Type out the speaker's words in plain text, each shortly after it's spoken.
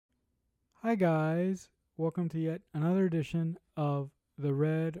Hi, guys. Welcome to yet another edition of the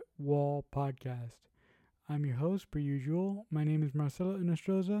Redwall podcast. I'm your host, per usual. My name is Marcelo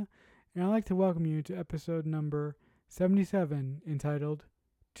Inostroza, and I'd like to welcome you to episode number 77 entitled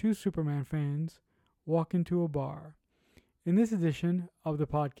Two Superman Fans Walk Into a Bar. In this edition of the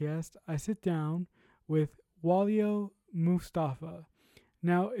podcast, I sit down with Waliu Mustapha.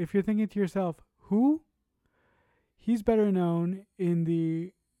 Now, if you're thinking to yourself, who? He's better known in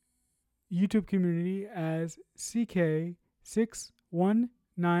the YouTube community as CK61938.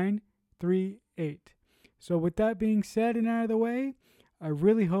 So, with that being said and out of the way, I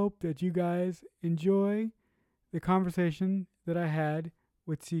really hope that you guys enjoy the conversation that I had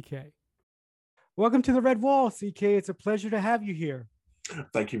with CK. Welcome to the Red Wall, CK. It's a pleasure to have you here.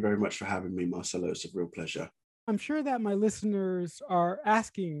 Thank you very much for having me, Marcelo. It's a real pleasure. I'm sure that my listeners are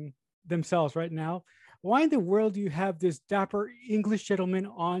asking themselves right now, why in the world do you have this dapper English gentleman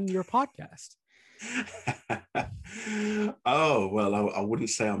on your podcast? Oh, well, I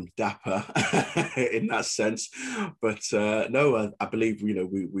wouldn't say I'm dapper in that sense, but no, I believe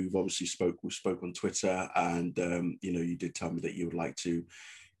we've obviously we spoke on Twitter, and you did tell me that you would like to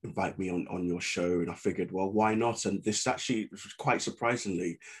invite me on your show, and I figured, well, why not? And this actually, quite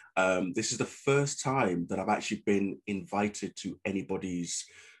surprisingly, this is the first time that I've actually been invited to anybody's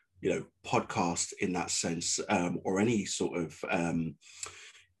podcast in that sense, or any sort of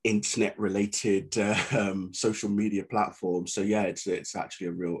internet related social media platform. So yeah, it's actually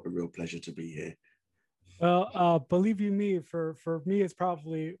a real pleasure to be here. Well, believe you me, for me, it's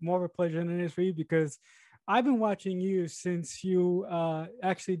probably more of a pleasure than it is for you because I've been watching you since you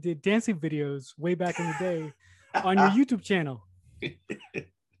actually did dancing videos way back in the day on your YouTube channel.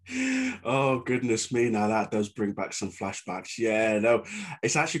 Oh goodness me, now that does bring back some flashbacks. Yeah, no,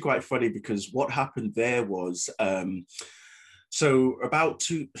 it's actually quite funny because what happened there was so about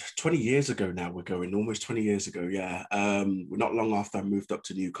 20 years ago now, we're going almost 20 years ago. Yeah. Not long after I moved up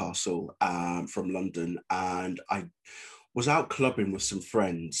to Newcastle from London, and I was out clubbing with some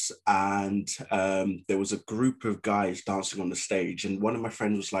friends, and there was a group of guys dancing on the stage, and one of my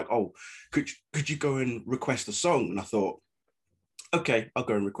friends was like, oh, could you go and request a song? And I thought, okay, I'll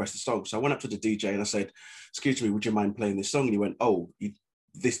go and request a song. So I went up to the DJ and I said, excuse me, would you mind playing this song? And he went, oh,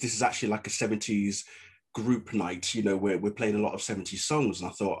 this is actually like a 70s group night, we're playing a lot of 70s songs. And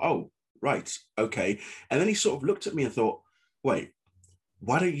I thought, oh, right, okay. And then he sort of looked at me and thought, wait,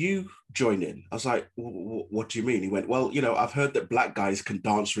 why don't you join in? I was like, what do you mean? He went, well, I've heard that black guys can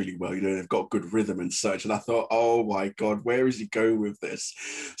dance really well, they've got good rhythm and such. And I thought, oh my God, where is he going with this?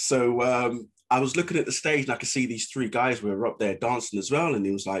 So I was looking at the stage and I could see these three guys were up there dancing as well. And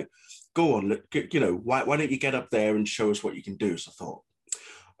he was like, go on, look, why don't you get up there and show us what you can do? So I thought,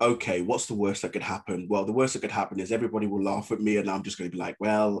 okay, what's the worst that could happen? Well, the worst that could happen is everybody will laugh at me, and I'm just going to be like,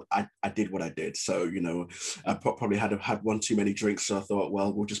 well, I did what I did. So, I probably had one too many drinks. So I thought,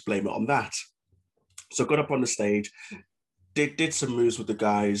 well, we'll just blame it on that. So I got up on the stage, did some moves with the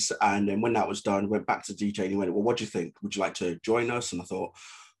guys. And then when that was done, went back to DJ and he went, well, what do you think? Would you like to join us? And I thought,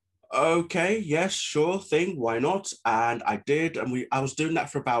 okay, yes, sure thing. Why not? And I did. And I was doing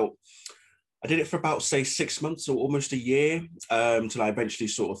that for about I did it for about, say, 6 months or almost a year, until I eventually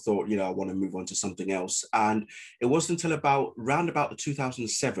sort of thought, I want to move on to something else. And it wasn't until round about the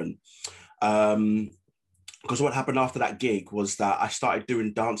 2007, because what happened after that gig was that I started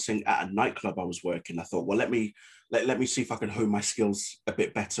doing dancing at a nightclub I was working. I thought, well, let me see if I can hone my skills a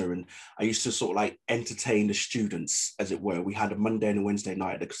bit better. And I used to sort of like entertain the students, as it were. We had a Monday and a Wednesday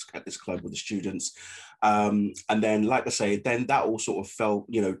night at this club with the students. And then, like I say, then that all sort of fell,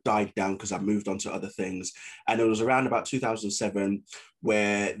 died down because I moved on to other things. And it was around about 2007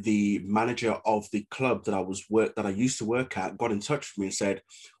 where the manager of the club that I used to work at got in touch with me and said,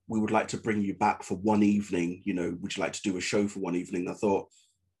 we would like to bring you back for one evening. Would you like to do a show for one evening? I thought,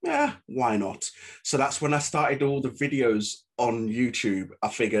 yeah, why not? So that's when I started all the videos on YouTube. I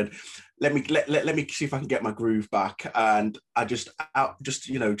figured, let me see if I can get my groove back. And I just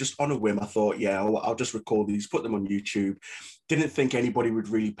on a whim, I thought, yeah, I'll just record these, put them on YouTube. Didn't think anybody would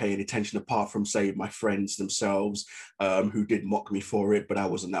really pay any attention apart from, say, my friends themselves, who did mock me for it, but I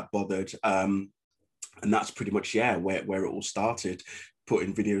wasn't that bothered. And that's pretty much, yeah, where it all started,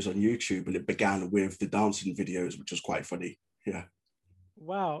 putting videos on YouTube. And it began with the dancing videos, which was quite funny. Yeah.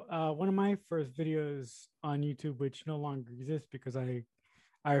 Wow, one of my first videos on YouTube, which no longer exists because I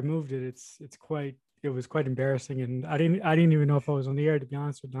removed it. It was quite embarrassing, and I didn't even know if I was on the air, to be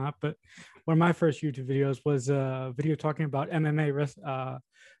honest or not. But one of my first YouTube videos was a video talking about MMA,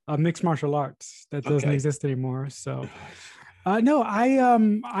 mixed martial arts that doesn't Okay. exist anymore. So Right. no,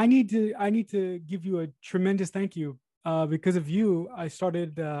 I need to give you a tremendous thank you because of you, I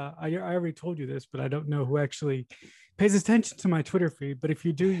started. I already told you this, but I don't know who actually pays attention to my Twitter feed. But if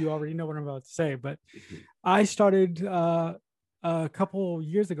you do, you already know what I'm about to say. But Mhm. I started a couple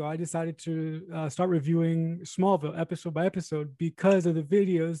years ago. I decided to start reviewing Smallville episode by episode because of the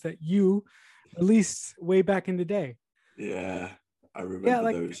videos that you released way back in the day. Yeah, I Yeah, remember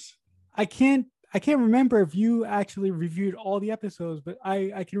like those. I can't remember if you actually reviewed all the episodes, but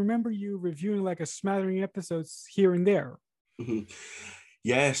I can remember you reviewing like a smattering of episodes here and there. Mhm.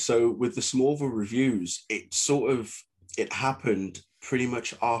 Yeah, so with the Smallville reviews, it happened pretty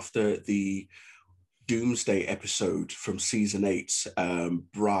much after the Doomsday episode from season eight,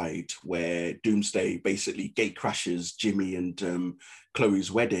 Bride, where Doomsday basically gate crashes Jimmy and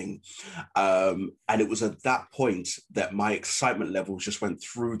Chloe's wedding. And it was at that point that my excitement levels just went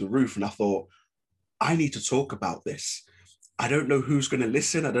through the roof. And I thought, I need to talk about this. I don't know who's going to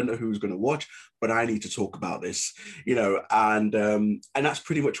listen. I don't know who's going to watch, but I need to talk about this, and that's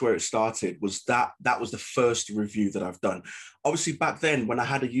pretty much where it started. That was the first review that I've done. Obviously, back then when I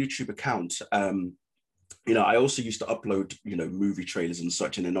had a YouTube account, I also used to upload, movie trailers and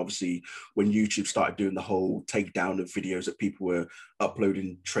such. And then obviously when YouTube started doing the whole takedown of videos that people were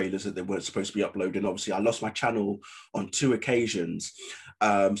uploading trailers that they weren't supposed to be uploading, obviously I lost my channel on two occasions.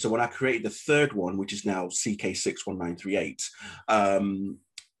 So when I created the third one, which is now CK61938,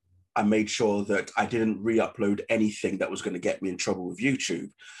 I made sure that I didn't re-upload anything that was going to get me in trouble with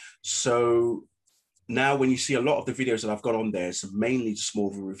YouTube. So now when you see a lot of the videos that I've got on there, it's mainly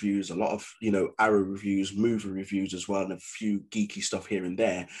Smallville reviews, a lot of, Arrow reviews, movie reviews as well, and a few geeky stuff here and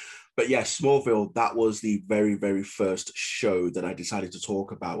there. But yeah, Smallville, that was the very, very first show that I decided to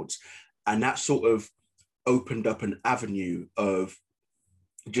talk about. And that sort of opened up an avenue of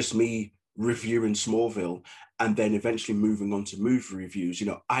just me reviewing Smallville and then eventually moving on to movie reviews.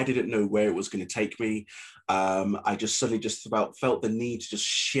 I didn't know where it was going to take me. I just suddenly just about felt the need to just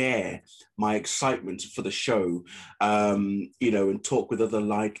share my excitement for the show, and talk with other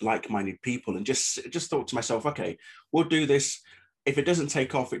like-minded people, and just thought to myself, okay, we'll do this. If it doesn't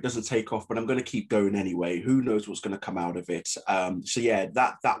take off, it doesn't take off, but I'm going to keep going anyway. Who knows what's going to come out of it? So yeah,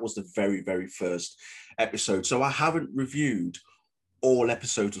 that was the very, very first episode. So I haven't reviewed all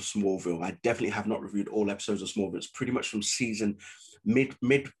episodes of Smallville. I definitely have not reviewed all episodes of Smallville. It's pretty much from season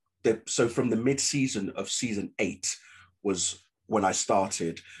so from the mid season of season 8 was when I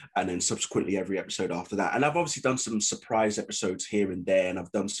started, and then subsequently every episode after that. And I've obviously done some surprise episodes here and there, and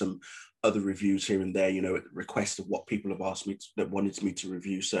I've done some other reviews here and there, at the request of what people have asked me that wanted me to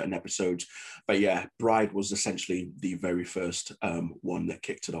review certain episodes. But yeah, Bride was essentially the very first one that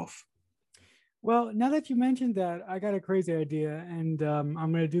kicked it off. Well, now that you mentioned that, I got a crazy idea, and I'm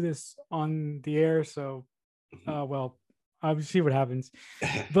going to do this on the air. So, well, I'll see what happens.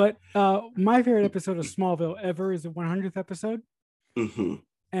 But my favorite episode of Smallville ever is the 100th episode. Mm-hmm.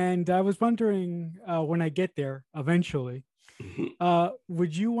 And I was wondering when I get there eventually, Mm-hmm.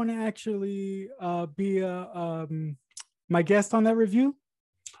 would you want to actually be my guest on that review?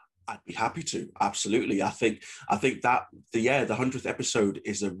 I'd be happy to. Absolutely. I think that the 100th episode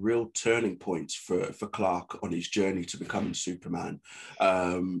is a real turning point for Clark on his journey to becoming Superman.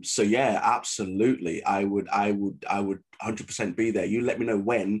 So yeah, absolutely. I would 100% be there. You let me know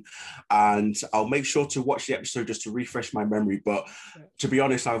when, and I'll make sure to watch the episode just to refresh my memory. But to be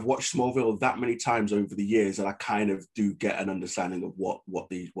honest, I've watched Smallville that many times over the years that I kind of do get an understanding of what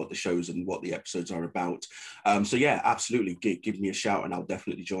the shows and what the episodes are about. So yeah, absolutely. Give me a shout and I'll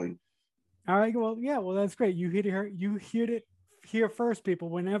definitely join. All right. Well, yeah. Well, that's great. You heard it here first, people.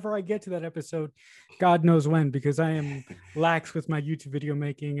 Whenever I get to that episode, God knows when, because I am lax with my YouTube video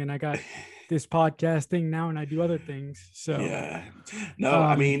making, and I got this podcast thing now, and I do other things. So, Yeah, no,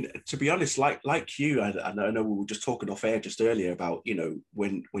 I um, mean, to be honest, like you, I know we were just talking off air just earlier about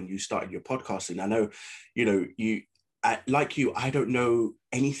when you started your podcasting. I know, like you, I don't know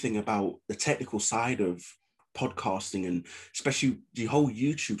anything about the technical side of podcasting, and especially the whole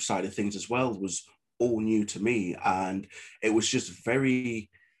YouTube side of things as well was all new to me, and it was just very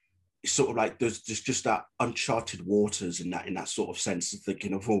sort of like there's just that uncharted waters in that sort of sense of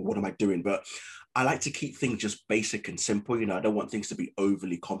thinking of, oh, what am I doing? But I like to keep things just basic and simple. I don't want things to be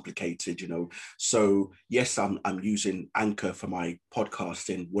overly complicated. So yes, I'm using Anchor for my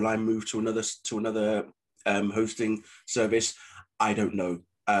podcasting. Will I move to another hosting service? I don't know.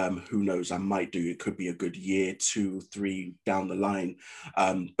 Who knows? I might do. It could be a good year, 2, 3 down the line.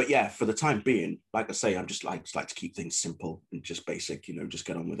 But yeah, for the time being, like I say, I'm just like to keep things simple and just basic. Just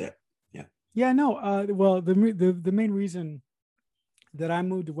get on with it. Yeah. yeah, no. Well, the main reason that I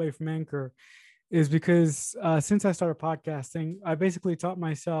moved away from Anchor is because since I started podcasting, I basically taught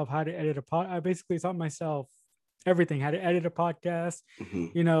myself how to edit a pod. I basically taught myself everything, how to edit a podcast, Hmm.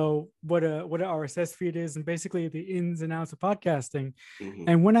 what a RSS feed is, and basically the ins and outs of podcasting. Hmm.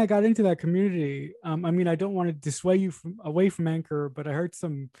 And when I got into that community, I mean, I don't want to dissuade you from away from Anchor, but I heard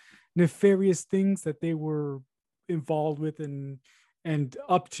some nefarious things that they were involved with and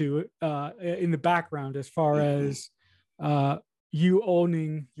up to in the background, as far Hmm. as uh, you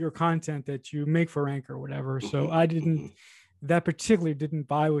owning your content that you make for Anchor or whatever. So Hmm. I didn't, Hmm. that particularly didn't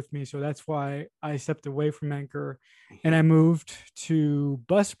buy with me. So that's why I stepped away from Anchor and I Hmm. moved to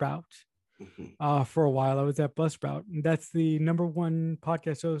Buzzsprout Hmm. for a while. I was at Buzzsprout, and that's the number one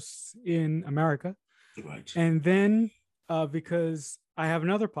podcast host in America. Right. And then because I have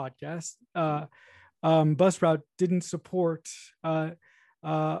another podcast, Buzzsprout didn't support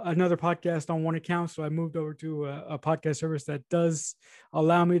another podcast on one account, so I moved over to a podcast service that does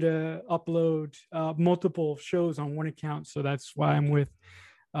allow me to upload multiple shows on one account. So that's why I'm Okay. with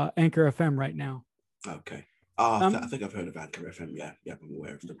Anchor FM right now. Okay. I Um, think I've heard of Anchor FM. Yeah, yeah, I'm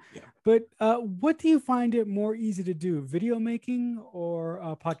aware of them. Yeah. but what do you find it more easy to do, video making or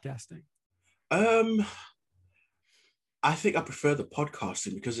podcasting? Um, I think I prefer the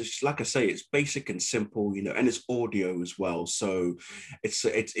podcasting because it's like I say, it's basic and simple, and it's audio as well. So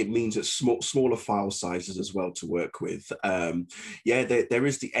it means it's smaller file sizes as well to work with. Yeah, there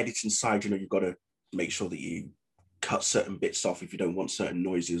is the editing side. You've got to make sure that you cut certain bits off if you don't want certain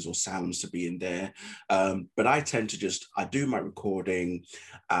noises or sounds to be in there. But I tend to I do my recording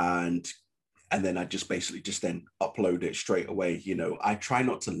and then I just basically just then upload it straight away. I try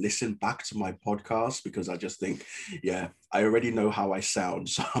not to listen back to my podcast because I just think, yeah, I already know how I sound,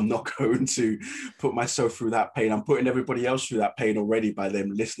 so I'm not going to put myself through that pain. I'm putting everybody else through that pain already by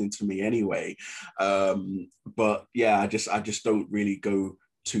them listening to me anyway. But yeah, I just don't really go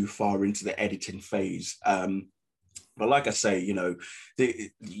too far into the editing phase. But like I say, the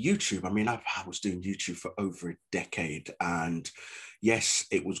YouTube, I mean, I was doing YouTube for over a decade. And yes,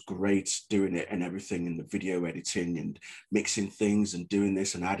 it was great doing it and everything and the video editing and mixing things and doing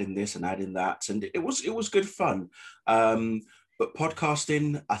this and adding that. And it was good fun. But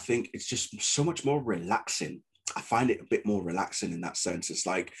podcasting, I think it's just so much more relaxing. I find it a bit more relaxing in that sense. It's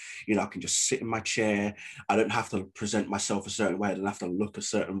like, I can just sit in my chair. I don't have to present myself a certain way. I don't have to look a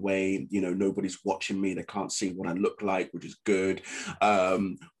certain way. Nobody's watching me. They can't see what I look like, which is good.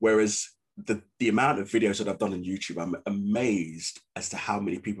 Whereas the amount of videos that I've done on YouTube, I'm amazed as to how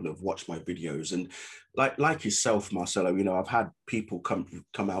many people have watched my videos. And like yourself, Marcelo, I've had people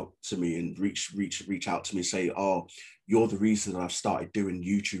come out to me and reach out to me and say, "Oh, you're the reason that I've started doing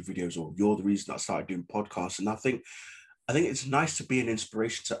YouTube videos, or you're the reason I started doing podcasts." And I think it's nice to be an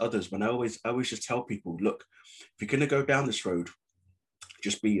inspiration to others. When I always just tell people, look, if you're going to go down this road,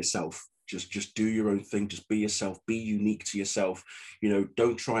 just be yourself. Just do your own thing. Just be yourself. Be unique to yourself.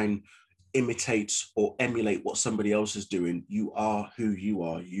 Don't try and imitate or emulate what somebody else is doing. You are who you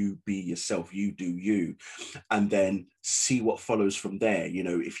are. You be yourself. You do you, and then see what follows from there.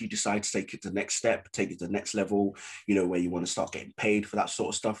 If you decide to take it to the next step, take it to the next level, where you want to start getting paid for that sort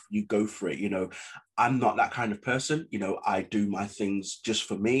of stuff, you go for it. I'm not that kind of person. I do my things just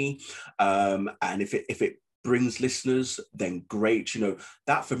for me. And if it brings listeners, then great.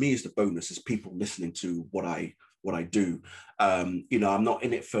 That for me is the bonus, is people listening to what I do. I'm not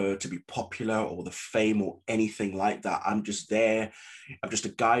in it to be popular or the fame or anything like that. I'm just there. I'm just a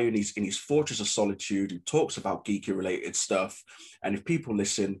guy in his fortress of solitude who talks about geeky related stuff. And if people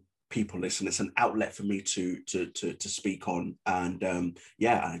listen, it's an outlet for me to speak on. And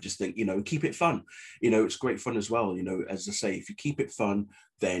yeah, I just think, keep it fun. It's great fun as well. As I say, if you keep it fun,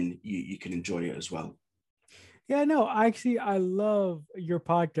 then you can enjoy it as well. Yeah, no, actually, I love your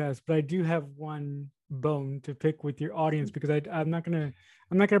podcast, but I do have one bone to pick with your audience because I'm not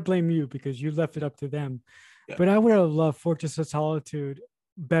gonna blame you because you left it up to them. Yeah. But I would have loved Fortress of Solitude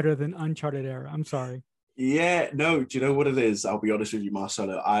better than Uncharted Era. I'm sorry. Yeah, no, do you know what it is? I'll be honest with you,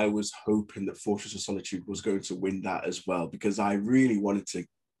 Marcelo. I was hoping that Fortress of Solitude was going to win that as well, because I really wanted to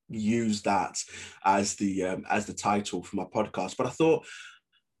use that as the title for my podcast. But I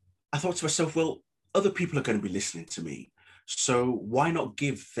thought to myself, well, other people are going to be listening to me, so why not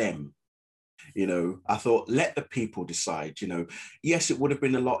give them? I thought, let the people decide. Yes, it would have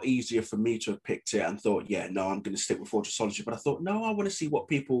been a lot easier for me to have picked it and thought, yeah, no, I'm going to stick with Fortress of Solitude. But I thought, no, I want to see what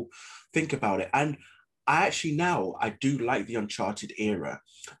people think about it. And I actually now I do like the Uncharted era,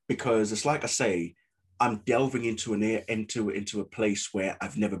 because it's like I say, I'm delving into into a place where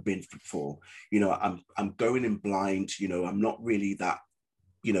I've never been before. I'm going in blind. I'm not really that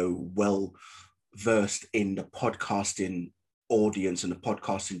well versed in the podcasting audience and the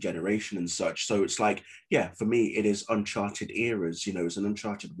podcasting generation and such. So it's like, yeah, for me, it is uncharted eras. It's an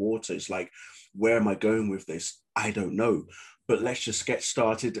uncharted water. It's like, where am I going with this? I don't know. But let's just get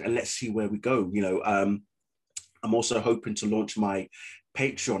started and let's see where we go. I'm also hoping to launch my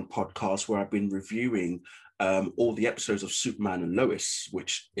Patreon podcast where I've been reviewing all the episodes of Superman and Lois,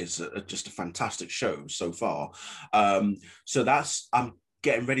 which is just a fantastic show so far. So I'm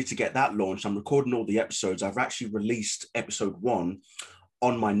getting ready to get that launched. I'm recording all the episodes. I've actually released episode 1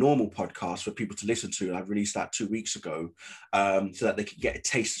 on my normal podcast for people to listen to. I've released that 2 weeks ago, so that they can get a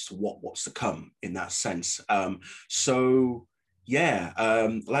taste as to what's to come in that sense. Like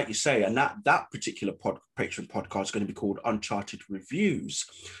you say, and that particular Patreon podcast is going to be called Uncharted Reviews.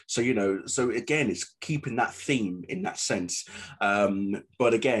 So again, it's keeping that theme in that sense.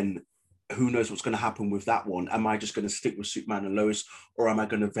 But again, who knows what's going to happen with that one? Am I just going to stick with Superman and Lois, or am I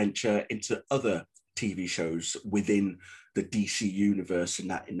going to venture into other TV shows within the DC universe in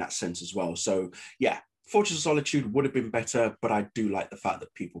that sense as well? So yeah, Fortress of Solitude would have been better, but I do like the fact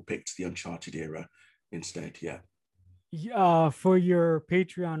that people picked the Uncharted era instead. For your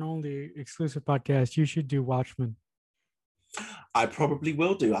Patreon only exclusive podcast, you should do Watchmen. I probably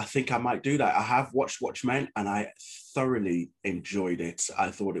will do. I think I might do that. I have watched Watchmen and I thoroughly enjoyed it.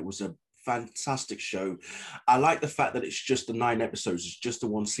 I thought it was a fantastic show. I like the fact that it's just the 9 episodes. It's just the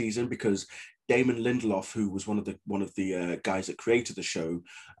one season, because Damon Lindelof, who was one of the guys that created the show,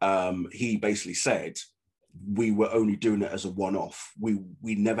 he basically said we were only doing it as a one-off. We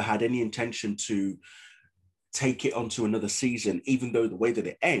never had any intention to take it onto another season, even though the way that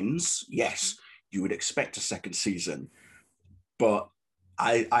it ends, yes, you would expect a second season. But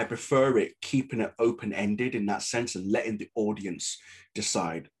I prefer it keeping it open-ended in that sense and letting the audience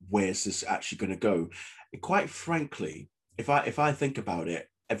decide where's this actually going to go. And quite frankly, if I think about it,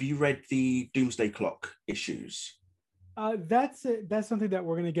 have you read the Doomsday Clock issues? That's something that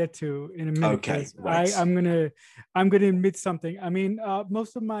we're gonna get to in a minute. Okay, right. I'm gonna admit something. I mean,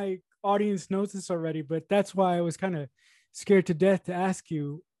 most of my audience knows this already, but that's why I was kind of scared to death to ask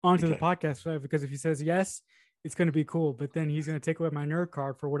you onto the podcast, right? Because if he says yes, it's going to be cool, but then he's going to take away my nerd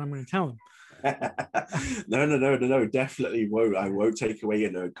card for what I'm going to tell him. No, definitely won't. I won't take away your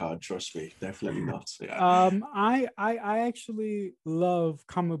nerd card, trust me. Definitely not. Yeah. I actually love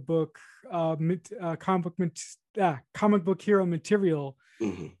comic book hero material,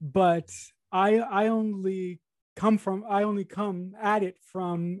 but I only come at it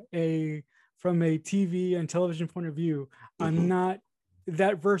from a TV and television point of view. I'm not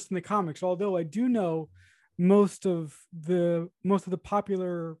that versed in the comics, although I do know most of the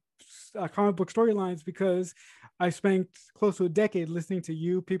popular comic book storylines, because I spent close to a decade listening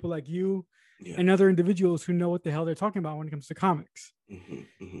to people like you and other individuals who know what the hell they're talking about when it comes to comics.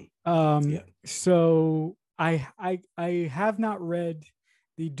 So I have not read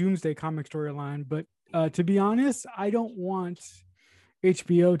the Doomsday comic storyline, but to be honest, I don't want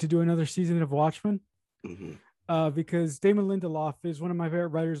HBO to do another season of Watchmen, because Damon Lindelof is one of my favorite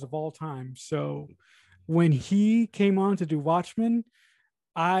writers of all time. So when he came on to do Watchmen,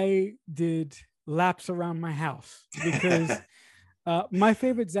 I did laps around my house, because my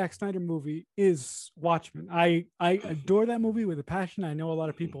favorite Zack Snyder movie is Watchmen. I adore that movie with a passion. I know a lot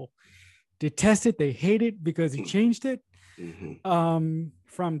of people detest it. They hate it because he changed it from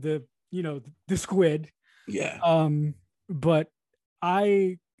the squid. Yeah. But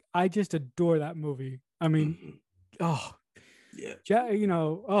I just adore that movie. I mean, oh, it's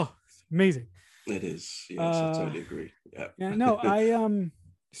amazing. It is. Yes, I totally agree. Yeah. No,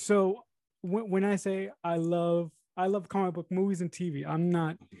 so when I say I love comic book movies and TV, I'm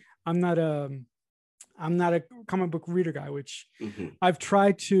not a comic book reader guy, which I've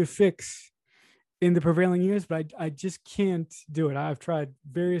tried to fix in the prevailing years, but I just can't do it. I've tried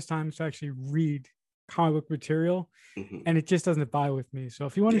various times to actually read comic book material, and it just doesn't vibe with me. So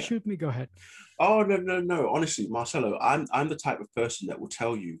if you want to shoot me, go ahead. Oh, no. Honestly, Marcelo, I'm the type of person that will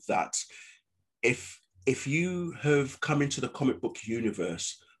tell you that if you have come into the comic book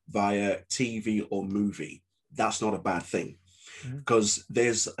universe via TV or movie, that's not a bad thing. Because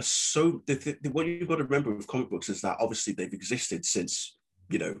there's what you've got to remember with comic books is that obviously they've existed since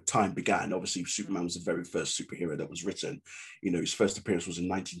time began. Obviously, Superman was the very first superhero that was written. His first appearance was in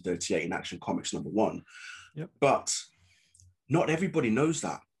 1938 in Action Comics #1. But not everybody knows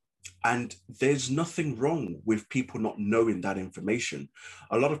that. And there's nothing wrong with people not knowing that information.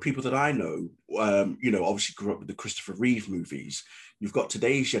 A lot of people that I know, obviously grew up with the Christopher Reeve movies. You've got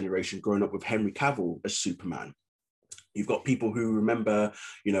today's generation growing up with Henry Cavill as Superman. You've got people who remember,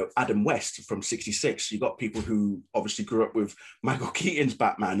 Adam West from '66. You've got people who obviously grew up with Michael Keaton's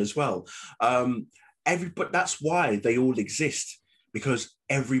Batman as well. But that's why they all exist, because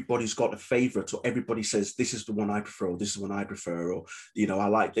everybody's got a favorite, or everybody says, this is the one I prefer, or this is the one I prefer, or, I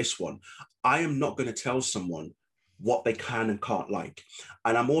like this one. I am not going to tell someone what they can and can't like.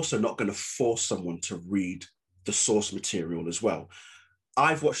 And I'm also not going to force someone to read the source material as well.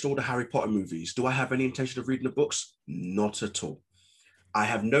 I've watched all the Harry Potter movies. Do I have any intention of reading the books? Not at all. I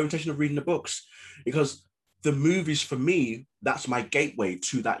have no intention of reading the books because the movies, for me, that's my gateway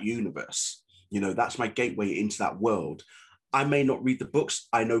to that universe. That's my gateway into that world. I may not read the books.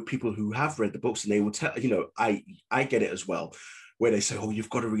 I know people who have read the books and they will tell, I get it as well, where they say, oh, you've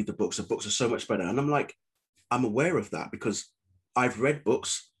got to read the books. The books are so much better. And I'm like, I'm aware of that because I've read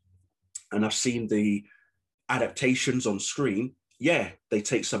books and I've seen the adaptations on screen. Yeah, they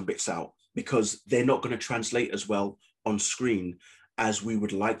take some bits out because they're not going to translate as well on screen as we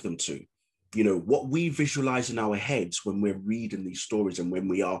would like them to. What we visualize in our heads when we're reading these stories and when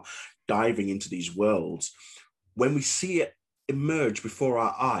we are diving into these worlds, when we see it emerge before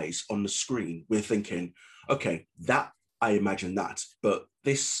our eyes on the screen, we're thinking, okay, that I imagine that, but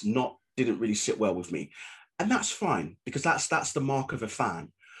this didn't really sit well with me. And that's fine because that's the mark of a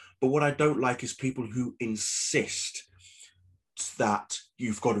fan. But what I don't like is people who insist that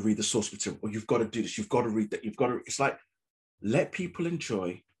you've got to read the source material or you've got to do this, you've got to read that, it's like, let people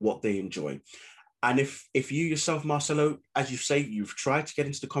enjoy what they enjoy. And if you yourself, Marcelo, as you say, you've tried to get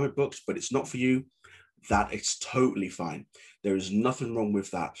into the comic books, but it's not for you, that it's totally fine. There is nothing wrong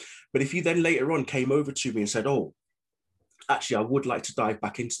with that. But if you then later on came over to me and said, oh, actually, I would like to dive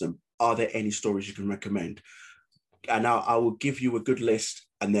back into them, are there any stories you can recommend? And I will give you a good list,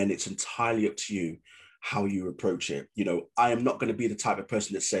 and then it's entirely up to you how you approach it. I am not going to be the type of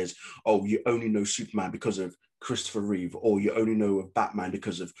person that says, oh, you only know Superman because of Christopher Reeve, or you only know of Batman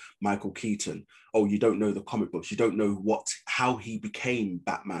because of Michael Keaton. Oh, you don't know the comic books. You don't know how he became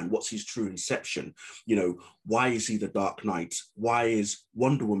Batman. What's his true inception? Why is he the Dark Knight? Why is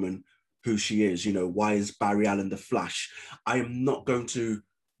Wonder Woman who she is? Why is Barry Allen the Flash? I am not going to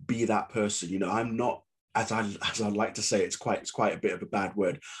be that person. I'm not, as I like to say, it's quite a bit of a bad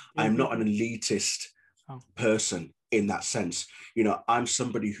word. I'm not an elitist person in that sense. I'm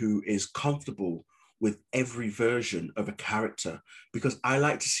somebody who is comfortable with every version of a character because I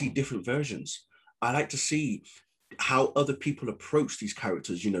like to see different versions. I like to see how other people approach these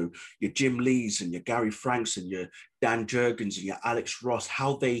characters, your Jim Lees and your Gary Franks and your Dan Jurgens and your Alex Ross,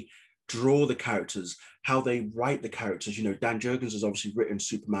 how they draw the characters, how they write the characters. Dan Jurgens has obviously written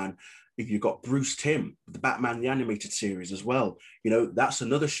Superman. You've got Bruce Timm, the Batman the Animated Series as well. That's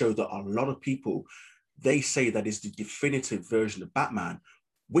another show that a lot of people, they say that is the definitive version of Batman,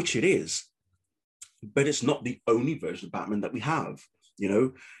 which it is. But it's not the only version of Batman that we have.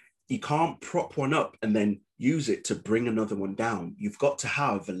 You can't prop one up and then use it to bring another one down. You've got to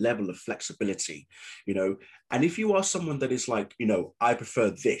have a level of flexibility, and if you are someone that is like, I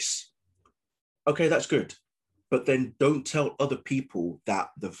prefer this, okay, that's good. But then don't tell other people that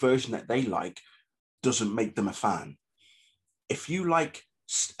the version that they like doesn't make them a fan. If you like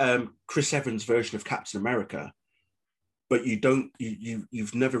Chris Evans' version of Captain America, but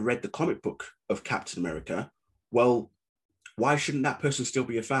you've never read the comic book of Captain America, well, why shouldn't that person still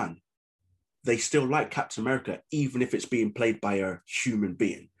be a fan? They still like Captain America, even if it's being played by a human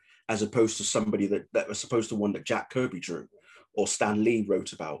being, as opposed to somebody that was supposed to one that Jack Kirby drew or Stan Lee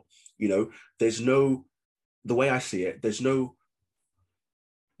wrote about. There's no, the way I see it,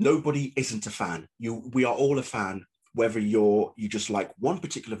 nobody isn't a fan. We are all a fan, whether you just like one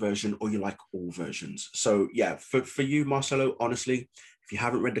particular version or you like all versions. So yeah, for you, Marcelo, honestly, if you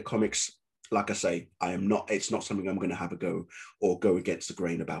haven't read the comics, like I say, it's not something I'm going to have a go or go against the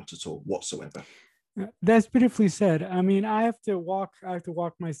grain about at all whatsoever. That's beautifully said. I mean, I have to walk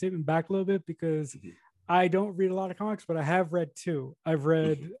my statement back a little bit because I don't read a lot of comics, but I have read two. I've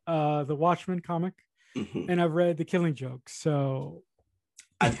read the Watchmen comic and I've read The Killing Joke. So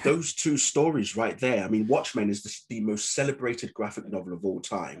and those two stories right there, I mean, Watchmen is the most celebrated graphic novel of all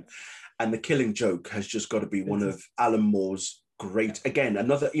time. And The Killing Joke has just got to be one of Alan Moore's great, again,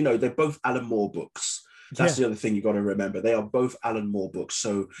 another, they're both Alan Moore books. That's the other thing you got to remember. They are both Alan Moore books.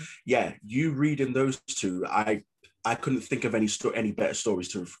 So yeah, you reading those two, I couldn't think of any better stories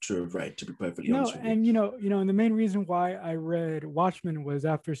to have read, to be perfectly honest with you. And and the main reason why I read Watchmen was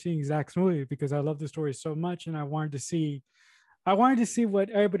after seeing Zack's movie, because I love the story so much and I wanted to see what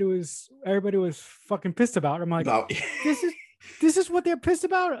everybody was fucking pissed about. I'm like, this is what they're pissed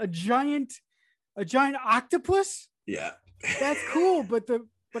about? A giant octopus? Yeah. That's cool, but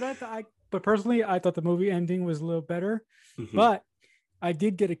personally I thought the movie ending was a little better. But I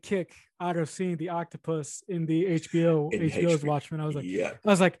did get a kick out of seeing the octopus in the HBO's Watchmen. I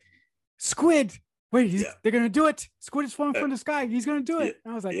was like, Squid, wait, they're gonna do it. Squid is falling from the sky. He's gonna do it.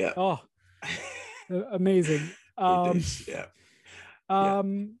 And I was like, oh, amazing.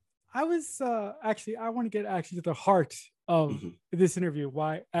 I was actually, I want to get actually to the heart of Mhm. this interview,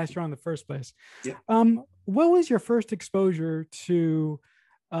 why I asked you on in the first place. Yeah. What was your first exposure to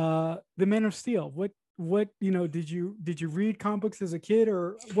the Man of Steel? What did you read comic books as a kid,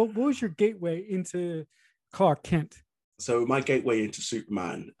 or what was your gateway into Clark Kent? So my gateway into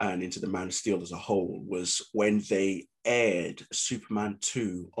Superman and into the Man of Steel as a whole was when they aired Superman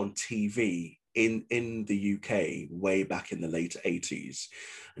 2 on TV in the UK way back in the late 80s.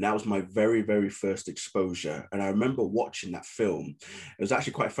 And that was my very, very first exposure. And I remember watching that film. It was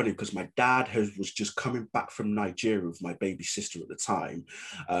actually quite funny because my dad was just coming back from Nigeria with my baby sister at the time.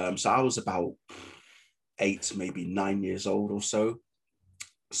 So I was about 8, maybe 9 years old or so.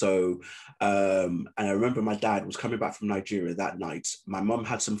 So, and I remember my dad was coming back from Nigeria that night. My mum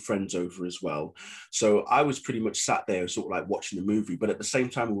had some friends over as well. So I was pretty much sat there, sort of like watching the movie, but at the same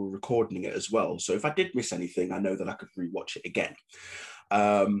time, we were recording it as well. So if I did miss anything, I know that I could rewatch it again.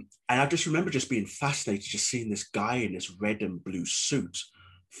 And I just remember just being fascinated, just seeing this guy in this red and blue suit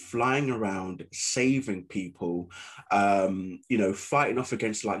flying around, saving people, fighting off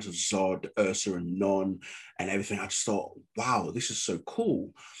against the likes of Zod, Ursa, and Non, and everything. I just thought, wow, this is so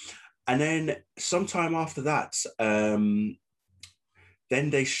cool. And then sometime after that, then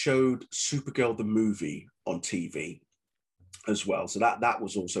they showed Supergirl the movie on TV as well. So that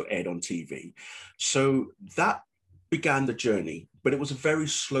was also aired on TV. So that began the journey, but it was a very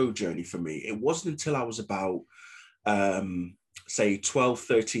slow journey for me. It wasn't until I was about say 12,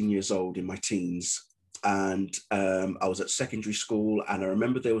 13 years old in my teens. And I was at secondary school. And I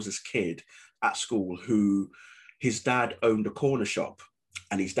remember there was this kid at school who his dad owned a corner shop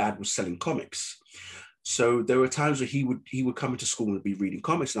and his dad was selling comics. So there were times where he would come into school and be reading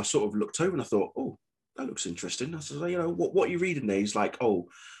comics. And I sort of looked over and I thought, oh, that looks interesting. I said, what are you reading there? He's like, oh,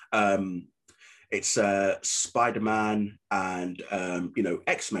 it's Spider-Man and,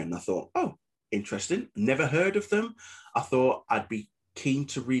 X-Men. I thought, oh, interesting. Never heard of them. I thought I'd be keen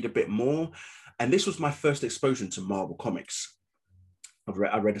to read a bit more. And this was my first exposure to Marvel Comics.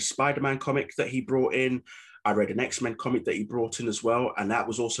 I read a Spider-Man comic that he brought in. I read an X-Men comic that he brought in as well. And that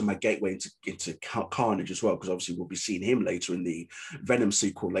was also my gateway into Carnage as well, because obviously we'll be seeing him later in the Venom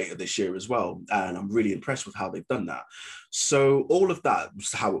sequel later this year as well. And I'm really impressed with how they've done that. So all of that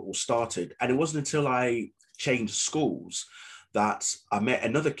was how it all started. And it wasn't until I changed schools that I met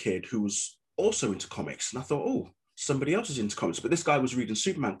another kid who was also into comics. And I thought, oh, somebody else is into comics. But this guy was reading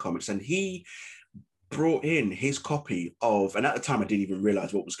Superman comics and he brought in his copy of, and at the time I didn't even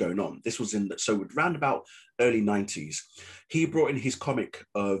realize what was going on. This was so around about early 90s. He brought in his comic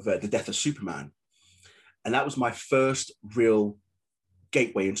of The Death of Superman. And that was my first real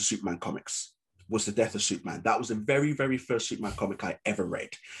gateway into Superman comics, was The Death of Superman. That was the very, very first Superman comic I ever read.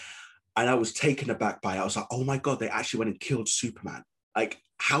 And I was taken aback by it. I was like, oh my God, they actually went and killed Superman. Like,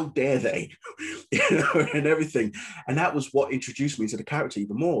 how dare they, and everything. And that was what introduced me to the character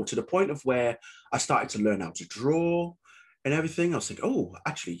even more, to the point of where I started to learn how to draw and everything. I was thinking, oh,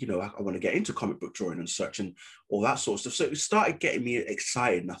 actually, I want to get into comic book drawing and such and all that sort of stuff. So it started getting me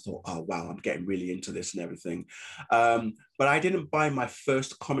excited. And I thought, oh, wow, I'm getting really into this and everything. But I didn't buy my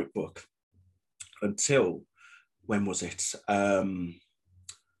first comic book until, when was it? It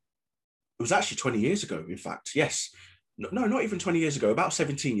was actually 20 years ago, in fact. Yes. No, not even 20 years ago, about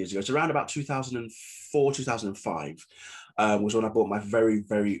 17 years ago. It's around about 2004, 2005 was when I bought my very,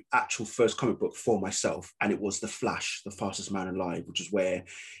 very actual first comic book for myself. And it was The Flash, the fastest man alive, which is where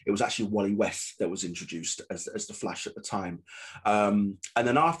it was actually Wally West that was introduced as The Flash at the time. And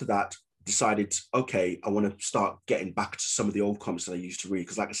then after that, decided, okay, I want to start getting back to some of the old comics that I used to read.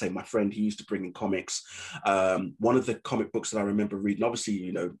 Because like I say, my friend, he used to bring in comics. One of the comic books that I remember reading,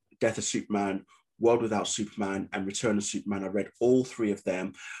 obviously, Death of Superman, World Without Superman, and Return of Superman. I read all three of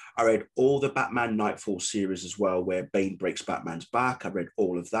them. I read all the Batman Nightfall series as well, where Bane breaks Batman's back. I read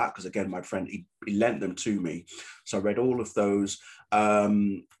all of that because, again, my friend, he lent them to me. So I read all of those.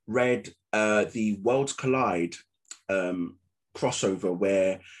 Read the Worlds Collide crossover,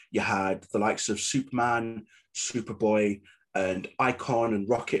 where you had the likes of Superman, Superboy, and Icon and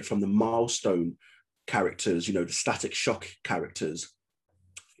Rocket from the Milestone characters, the Static Shock characters,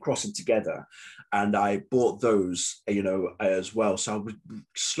 crossing together. And I bought those, as well. So I was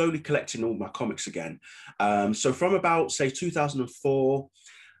slowly collecting all my comics again. So from about, say, 2004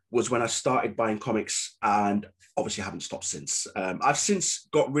 was when I started buying comics, and obviously I haven't stopped since. I've since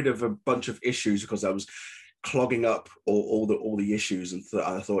got rid of a bunch of issues because I was clogging up all the issues, and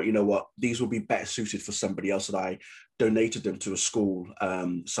I thought, you know what, these will be better suited for somebody else. And I donated them to a school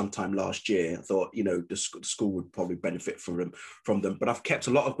sometime last year. I thought, you know, the school would probably benefit from them. But I've kept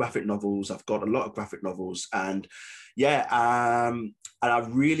a lot of graphic novels. I've got a lot of graphic novels, and yeah, and I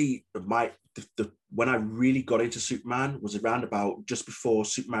really when I really got into Superman was around about just before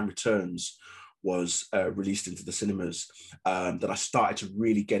Superman Returns was released into the cinemas, that I started to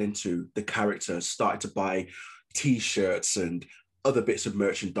really get into the character, started to buy T-shirts and other bits of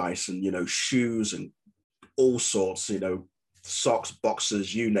merchandise, and, you know, shoes and all sorts, you know, socks,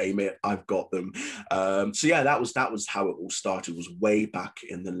 boxers, you name it, I've got them. So yeah, that was how it all started, was way back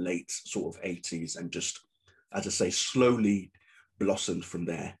in the late sort of 80s, and just, as I say, slowly blossomed from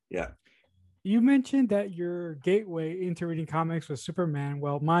there. Yeah. You mentioned that your gateway into reading comics was Superman.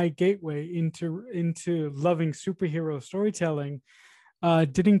 Well, my gateway into loving superhero storytelling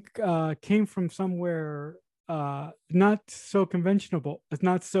didn't came from somewhere not so conventional. It's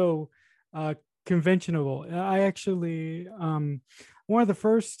not so uh, conventional. I actually one of the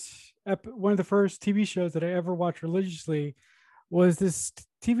first TV shows that I ever watched religiously was this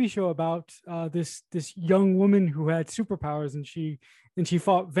TV show about this young woman who had superpowers, and she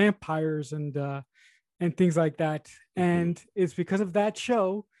fought vampires and things like that. Mm-hmm. And it's because of that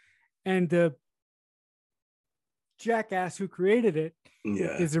show and the jackass who created it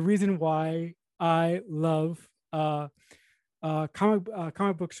Yeah. is the reason why I love comic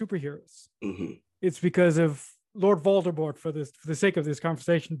book superheroes. Mm-hmm. It's because of Lord Voldemort, for the sake of this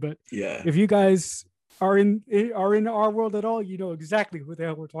conversation. But Yeah. if you guys are in our world at all, you know exactly who the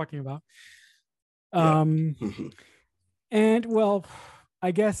hell we're talking about. Yeah. Um, and well,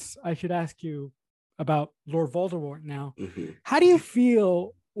 I guess I should ask you about Lord Voldemort now. Mm-hmm. How do you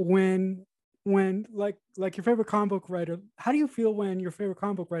feel when like your favorite comic book writer? How do you feel when your favorite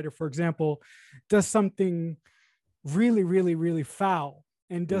comic book writer, for example, does something really, really, really foul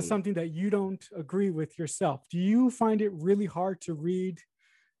and does Mm-hmm. something that you don't agree with yourself? Do you find it really hard to read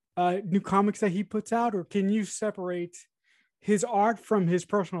new comics that he puts out, or can you separate his art from his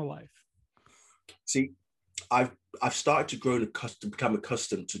personal life? See, I've started to become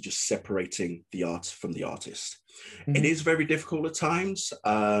accustomed to just separating the art from the artist. It Mhm. is very difficult at times.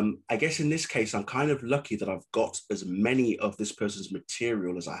 I guess in this case, I'm kind of lucky that I've got as many of this person's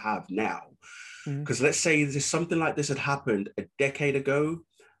material as I have now. Mhm. Because let's say there's something like this had happened a decade ago,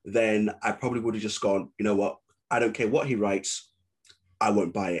 then I probably would have just gone, you know what? I don't care what he writes. I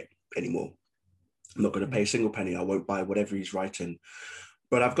won't buy it anymore. I'm not going to pay a single penny. I won't buy whatever he's writing.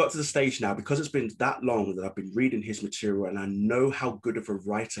 But I've got to the stage now, because it's been that long that I've been reading his material, and I know how good of a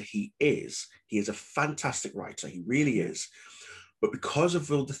writer he is. He is a fantastic writer. He really is. But because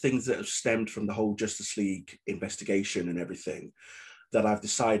of all the things that have stemmed from the whole Justice League investigation and everything, that I've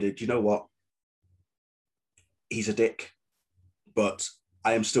decided, you know what? He's a dick, but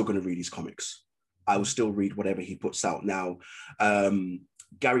I am still going to read his comics. I will still read whatever he puts out. Now,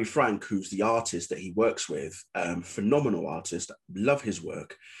 Gary Frank, who's the artist that he works with, phenomenal artist, love his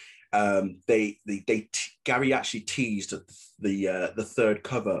work. Gary actually teased the third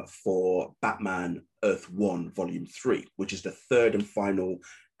cover for Batman Earth 1 Volume 3, which is the third and final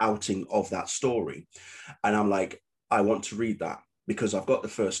outing of that story. And I'm like, I want to read that because I've got the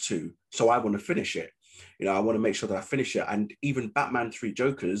first two, so I want to finish it. You know, I want to make sure that I finish it. And even Batman 3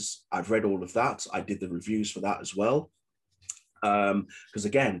 Jokers, I've read all of that. I did the reviews for that as well. Because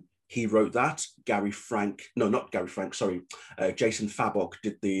again, he wrote that. Jason Fabok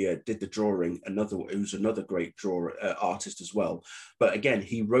did the drawing. Who's another great drawer artist as well. But again,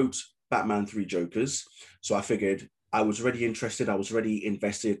 he wrote Batman 3 Jokers. So I figured I was already interested. I was already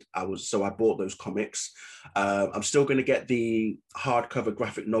invested. So I bought those comics. I'm still going to get the hardcover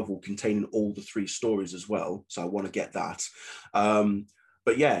graphic novel containing all the three stories as well. So I want to get that.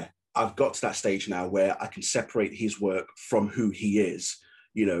 But yeah, I've got to that stage now where I can separate his work from who he is,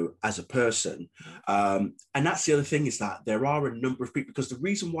 you know, as a person. And that's the other thing, is that there are a number of people, because the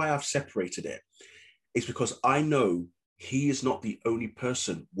reason why I've separated it is because I know he is not the only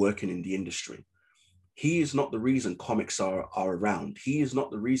person working in the industry. He is not the reason comics are around. He is not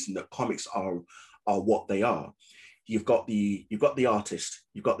the reason that comics are what they are. You've got the artist,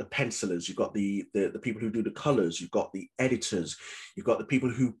 you've got the pencilers, you've got the people who do the colors, you've got the editors, you've got the people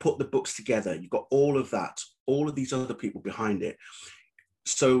who put the books together, you've got all of that, all of these other people behind it.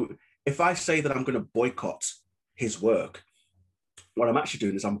 So if I say that I'm going to boycott his work, what I'm actually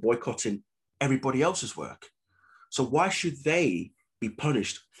doing is I'm boycotting everybody else's work. So why should they be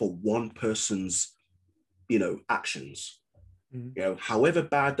punished for one person's, you know, actions? Mhm. You know, however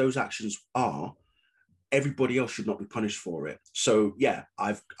bad those actions are, everybody else should not be punished for it. So yeah,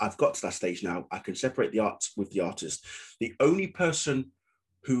 I've got to that stage now. I can separate the art with the artist. The only person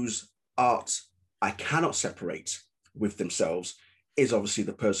whose art I cannot separate with themselves is obviously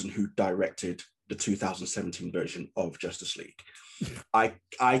the person who directed the 2017 version of Justice League. I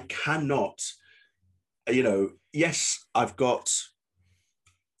cannot, yes, I've watched,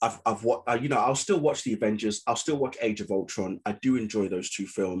 I'll still watch the Avengers. I'll still watch Age of Ultron. I do enjoy those two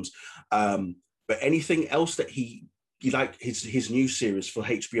films. But anything else that he like his new series for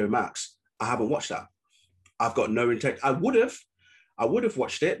HBO Max, I haven't watched that. I've got no intent. I would have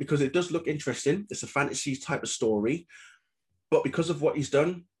watched it because it does look interesting. It's a fantasy type of story, but because of what he's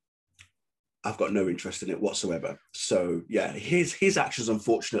done, I've got no interest in it whatsoever. So yeah, his actions,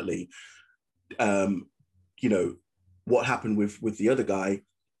 unfortunately, what happened with the other guy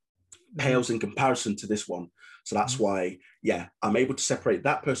pales in comparison to this one. So that's why, yeah, I'm able to separate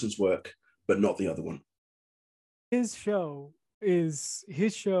that person's work, but not the other one. His show was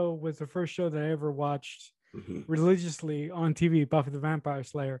the first show that I ever watched religiously on TV, Buffy the Vampire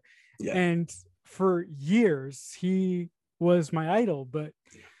Slayer. Yeah. And for years he was my idol. But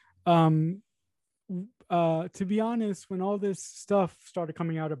to be honest, when all this stuff started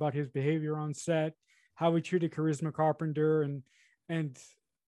coming out about his behavior on set, how he treated Charisma Carpenter and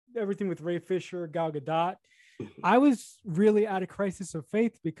everything with Ray Fisher, Gal Gadot, I was really at a crisis of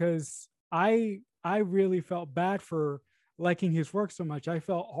faith because I really felt bad for liking his work so much. I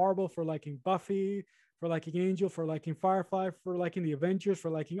felt horrible for liking Buffy, for liking Angel, for liking Firefly, for liking the Avengers,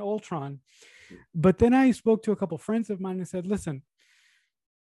 for liking Ultron. But then I spoke to a couple friends of mine and said, listen,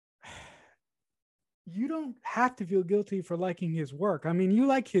 you don't have to feel guilty for liking his work. I mean, you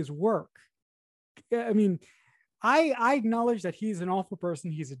like his work. I mean, I acknowledge that he's an awful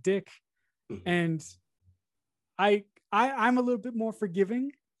person. He's a dick. And I'm a little bit more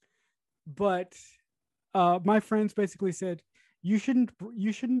forgiving, but my friends basically said, you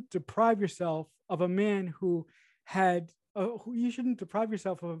shouldn't deprive yourself of a man who had, you shouldn't deprive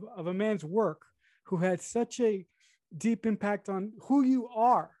yourself of a man's work who had such a deep impact on who you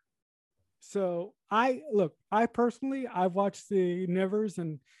are. So I personally, I've watched the Nevers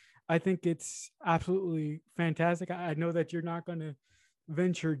and I think it's absolutely fantastic. I know that you're not going to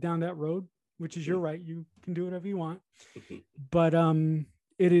venture down that road, which is your right. You can do whatever you want, but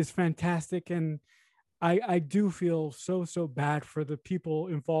it is fantastic. And I do feel so bad for the people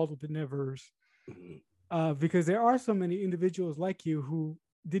involved with the Nevers, because there are so many individuals like you who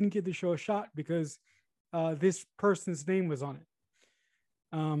didn't give the show a shot because this person's name was on it.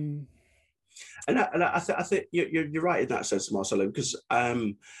 I think you're right in that sense, Marcelo, because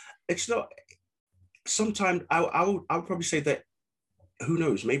it's not. Sometimes I'll probably say that, who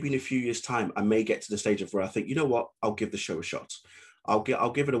knows, maybe in a few years' time, I may get to the stage of where I think, you know what, I'll give the show a shot. I'll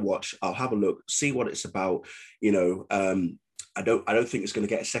give it a watch. I'll have a look, see what it's about. I don't think it's going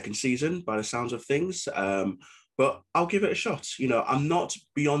to get a second season by the sounds of things, but I'll give it a shot. I'm not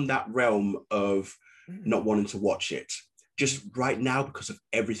beyond that realm of not wanting to watch it. Just right now, because of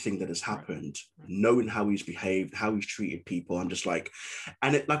everything that has happened, knowing how he's behaved, how he's treated people, I'm just like,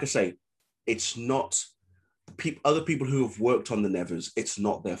 and like I say, it's not other people who have worked on the Nevers, it's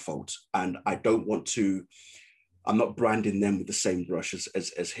not their fault. And I don't want to, I'm not branding them with the same brush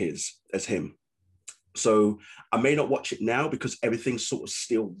as him. So I may not watch it now because everything's sort of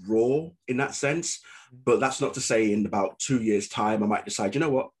still raw in that sense. But that's not to say in about 2 years' time, I might decide, you know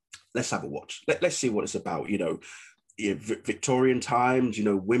what, let's have a watch. Let's see what it's about, Victorian times,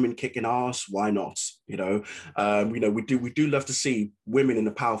 women kicking ass, why not? We do love to see women in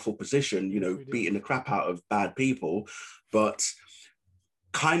a powerful position, beating the crap out of bad people, but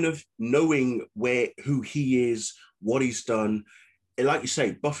kind of knowing who he is, what he's done. And like you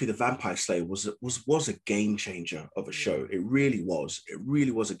say, Buffy the Vampire Slayer was a game changer of a show. It really was. It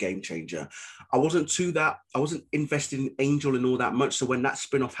really was a game changer. I wasn't invested in Angel and all that much. So when that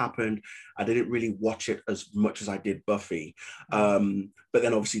spin-off happened, I didn't really watch it as much as I did Buffy. But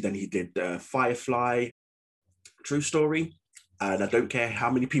then obviously he did Firefly, True Story. And I don't care how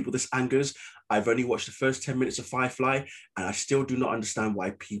many people this angers. I've only watched the first 10 minutes of Firefly, and I still do not understand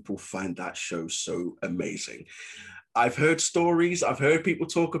why people find that show so amazing. I've heard stories. I've heard people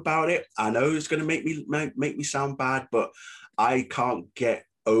talk about it. I know it's going to make me sound bad, but I can't get.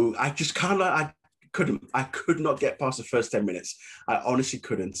 I just can't. I could not get past the first 10 minutes. I honestly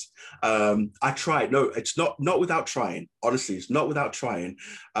couldn't. I tried. No, it's not without trying. Honestly, it's not without trying.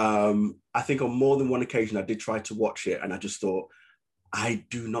 I think on more than one occasion I did try to watch it, and I just thought, I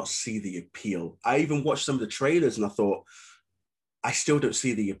do not see the appeal. I even watched some of the trailers, and I thought, I still don't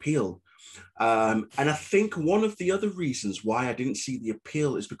see the appeal. And I think one of the other reasons why I didn't see the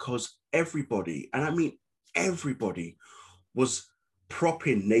appeal is because everybody, and I mean everybody, was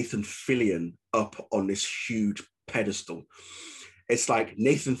propping Nathan Fillion up on this huge pedestal. It's like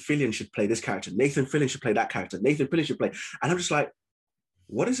Nathan Fillion should play this character, Nathan Fillion should play that character, Nathan Fillion should play. And I'm just like,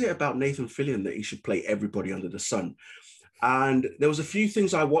 what is it about Nathan Fillion that he should play everybody under the sun? And there was a few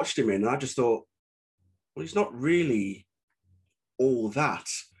things I watched him in, and I just thought, well, he's not really all that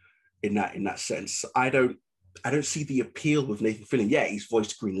in that sense. I don't see the appeal with Nathan Fillion. Yeah, he's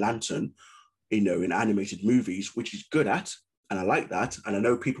voiced Green Lantern, in animated movies, which he's good at, and I like that. And I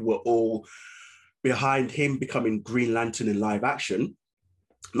know people were all behind him becoming Green Lantern in live action.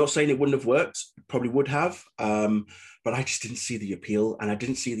 I'm not saying it wouldn't have worked, probably would have, but I just didn't see the appeal, and I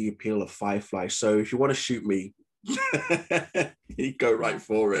didn't see the appeal of Firefly. So if you want to shoot me, you go right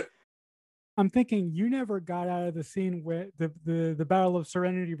for it. I'm thinking you never got out of the scene where the Battle of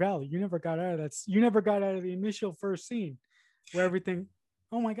Serenity Valley. You never got out of that. You never got out of the initial first scene where everything.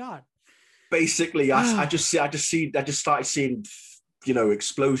 Oh my God! Basically, I just started seeing,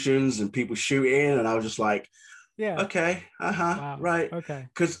 explosions and people shooting, and I was just like, yeah, okay, wow, right, okay.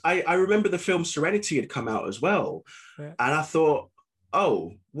 Because I remember the film Serenity had come out as well, Yeah. and I thought,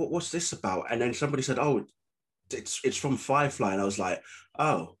 oh, what's this about? And then somebody said, oh, it's from Firefly, and I was like,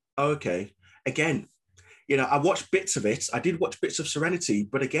 oh, okay. Again, I watched bits of it. I did watch bits of Serenity,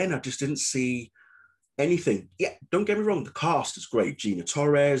 but again, I just didn't see anything. Yeah, don't get me wrong, the cast is great. Gina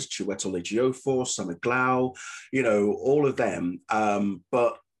Torres, Chiwetel Ejiofor, Summer Glau, all of them.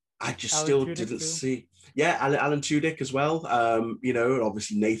 But I just Alan still Tudyk didn't too. see. Yeah, Alan Tudyk as well.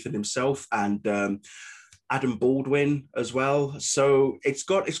 Obviously Nathan himself and Adam Baldwin as well. So it's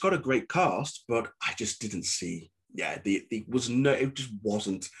got a great cast, but I just didn't see. Yeah, it just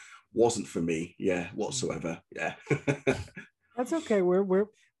wasn't for me. Yeah, whatsoever. Yeah. That's okay. We're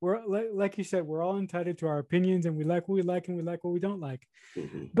like you said, we're all entitled to our opinions, and we like what we like, and we like what we don't like.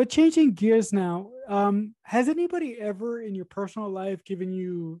 Mm-hmm. But changing gears now, has anybody ever in your personal life given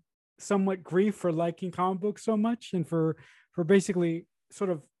you somewhat grief for liking comic books so much, and for basically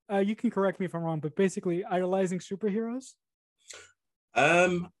sort of you can correct me if I'm wrong, but basically idolizing superheroes?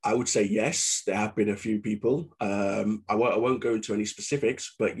 I would say yes, there have been a few people. I won't go into any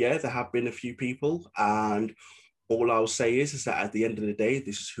specifics, but yeah, there have been a few people, and all I'll say is that at the end of the day,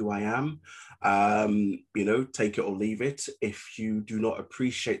 this is who I am. Take it or leave it. If you do not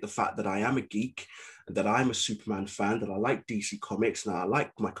appreciate the fact that I am a geek, that I'm a Superman fan, that I like DC Comics, and I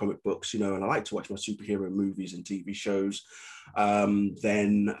like my comic books, and I like to watch my superhero movies and TV shows,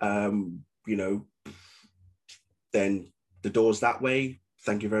 then the door's that way.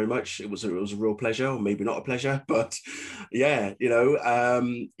 Thank you very much. It was a real pleasure, or maybe not a pleasure, but yeah,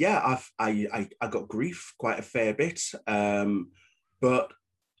 I got grief quite a fair bit, but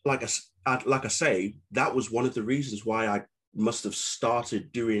like I say, that was one of the reasons why I must have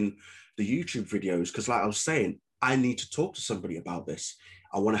started doing the YouTube videos, because like I was saying, I need to talk to somebody about this.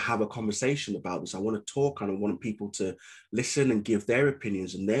 I want to have a conversation about this. I want to talk, and I want people to listen and give their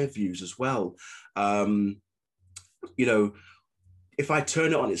opinions and their views as well. If I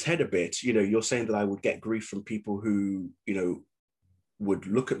turn it on its head a bit, you're saying that I would get grief from people who, would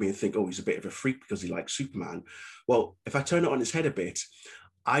look at me and think, oh, he's a bit of a freak because he likes Superman. Well, if I turn it on its head a bit,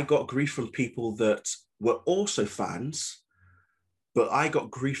 I got grief from people that were also fans, but I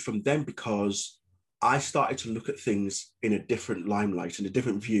got grief from them because I started to look at things in a different limelight, in a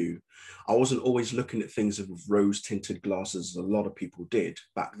different view. I wasn't always looking at things with rose-tinted glasses, as a lot of people did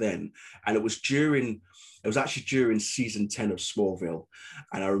back then. And it was actually during season 10 of Smallville.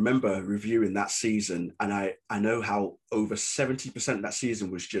 And I remember reviewing that season, and I know how over 70% of that season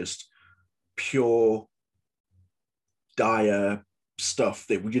was just pure, dire stuff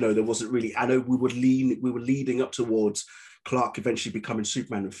that, there wasn't really, I know we were leading up towards Clark eventually becoming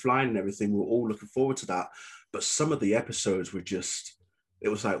Superman and flying and everything. We were all looking forward to that. But some of the episodes were just, it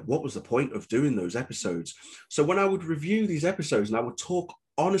was like, what was the point of doing those episodes? So when I would review these episodes and I would talk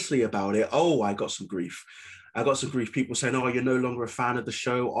honestly about it, I got some grief. I got some grief. People saying, oh, you're no longer a fan of the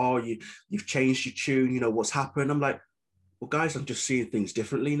show. Oh, you've changed your tune. What's happened? I'm like, well, guys, I'm just seeing things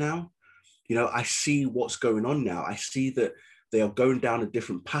differently now. I see what's going on now. I see that they are going down a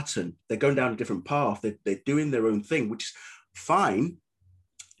different pattern. They're going down a different path. They're doing their own thing, which is fine.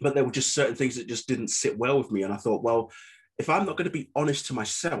 But there were just certain things that just didn't sit well with me. And I thought, well, if I'm not going to be honest to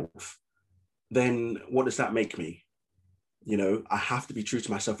myself, then what does that make me? I have to be true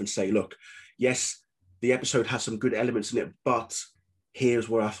to myself and say, look, yes, the episode has some good elements in it, but here's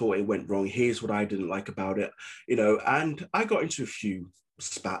where I thought it went wrong. Here's what I didn't like about it, and I got into a few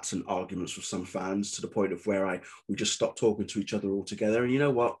spats and arguments with some fans to the point of where we just stopped talking to each other altogether. And you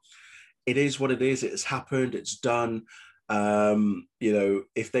know what? it is what it is. It has happened. It's done.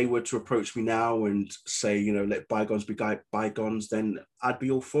 If they were to approach me now and say, let bygones be bygones, then I'd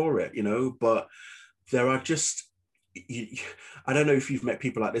be all for it, But there are just, I don't know if you've met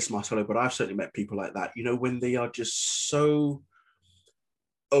people like this, Marcelo, but I've certainly met people like that, when they are just so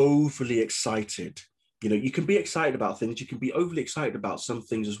overly excited. You can be excited about things, you can be overly excited about some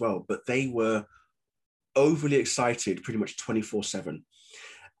things as well, but they were overly excited pretty much 24/7.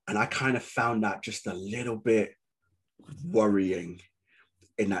 And I kind of found that just a little bit worrying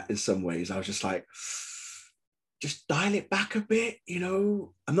in some ways. I was just like, just dial it back a bit.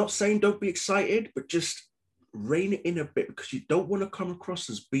 I'm not saying don't be excited, but just rein it in a bit, because you don't want to come across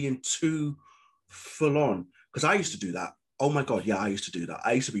as being too full on. Because I used to do that. Oh my God, yeah, I used to do that.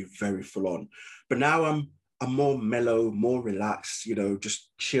 I used to be very full on, but now I'm more mellow, more relaxed,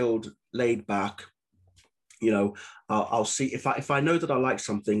 just chilled, laid back. I'll see if I know that I like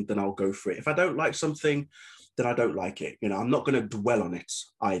something, then I'll go for it. If I don't like something, then I don't like it. I'm not going to dwell on it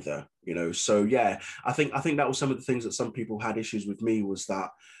either. So yeah, I think that was some of the things that some people had issues with me, was that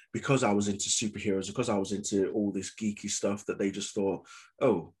because I was into superheroes, because I was into all this geeky stuff, that they just thought,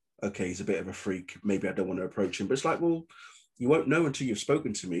 oh, okay, he's a bit of a freak, maybe I don't want to approach him. But it's like, well, you won't know until you've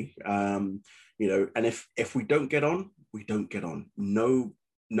spoken to me. And if we don't get on, we don't get on. No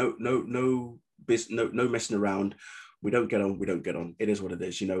messing around. We don't get on. It is what it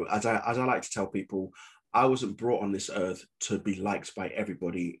is. As I like to tell people, I wasn't brought on this earth to be liked by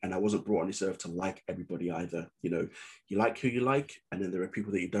everybody, and I wasn't brought on this earth to like everybody either. You like who you like, and then there are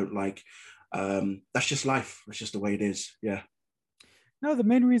people that you don't like. That's just life. That's just the way it is. Yeah. No, the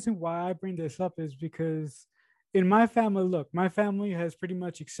main reason why I bring this up is because in my family, look, my family has pretty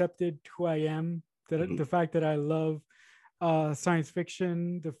much accepted who I am. The fact that I love science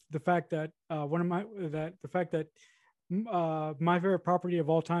fiction, the fact that my favorite property of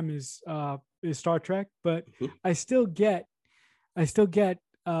all time is Star Trek, but I still get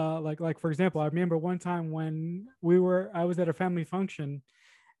like for example, I remember one time when I was at a family function,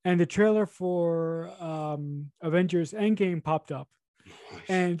 and the trailer for Avengers Endgame popped up,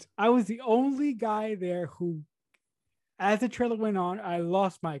 and I was the only guy there who, as the trailer went on, I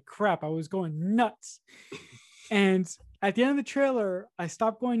lost my crap. I was going nuts. And at the end of the trailer, I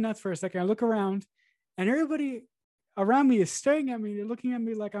stopped going nuts for a second. I look around, and everybody around me is staring at me. They're looking at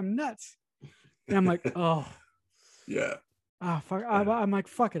me like I'm nuts. And I'm like, oh. Yeah. Fuck. I'm like,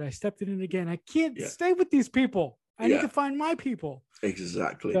 fuck it. I stepped in it again. I can't stay with these people. I need to find my people.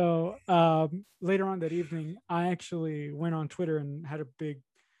 Exactly. So later on that evening, I actually went on Twitter and had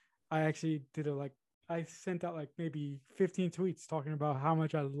I sent out like maybe 15 tweets talking about how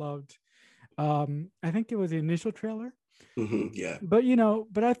much I loved. I think it was the initial trailer. Yeah.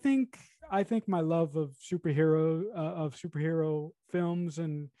 But I think my love of superhero films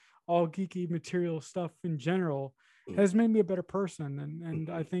and all geeky material stuff in general has made me a better person, and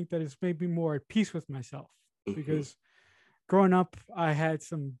I think that it's made me more at peace with myself, because growing up I had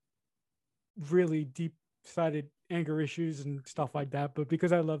some really deep-sided anger issues and stuff like that. But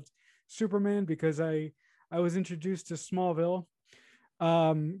because I loved Superman, because I was introduced to Smallville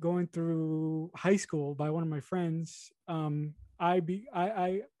going through high school by one of my friends, I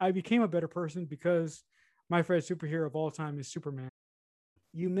became a better person because my favorite superhero of all time is Superman.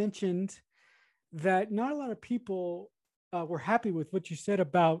 You mentioned that not a lot of people were happy with what you said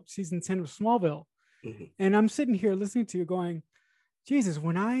about season 10 of Smallville. And I'm sitting here listening to you going, Jesus,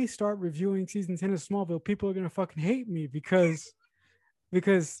 when I start reviewing season 10 of Smallville, people are going to fucking hate me because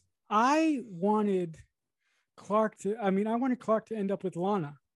I wanted Clark to end up with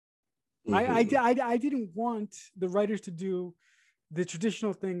Lana. I didn't want the writers to do the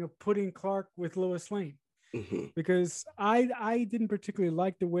traditional thing of putting Clark with Lois Lane, because I didn't particularly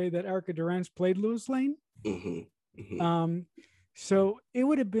like the way that Erica Durance played Lois Lane. So it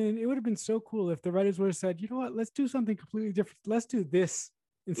would have been so cool if the writers would have said, you know what, let's do something completely different. Let's do this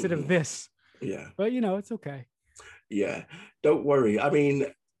instead of this. Yeah. But it's okay. Yeah. Don't worry. I mean,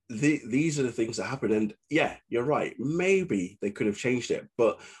 these are the things that happen. And yeah, you're right. Maybe they could have changed it.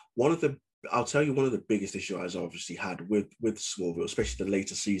 But I'll tell you, one of the biggest issues I obviously had with Smallville, especially the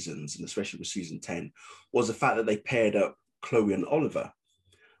later seasons, and especially with season 10, was the fact that they paired up Chloe and Oliver.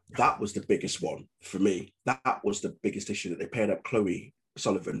 That was the biggest one for me. That was the biggest issue, that they paired up Chloe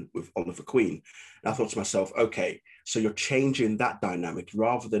Sullivan with Oliver Queen. And I thought to myself, okay, so you're changing that dynamic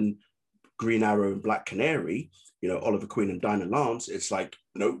rather than Green Arrow and Black Canary, Oliver Queen and Dinah Lance. It's like,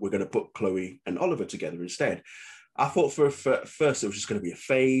 no, we're going to put Chloe and Oliver together instead. I thought for first it was just going to be a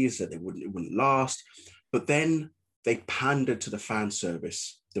phase, that it wouldn't last. But then they pandered to the fan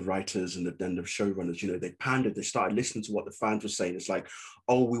service the writers and the showrunners, they pandered, they started listening to what the fans were saying. It's like,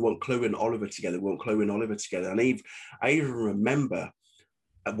 oh, we want Chloe and Oliver together. We want Chloe and Oliver together. And I even remember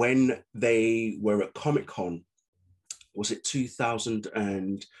when they were at Comic-Con, was it 2000?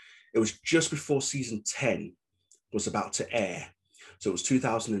 And it was just before season 10 was about to air. So it was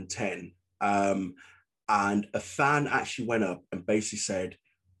 2010. And a fan actually went up and basically said,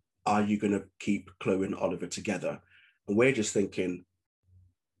 are you going to keep Chloe and Oliver together? And we're just thinking,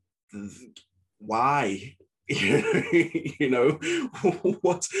 why?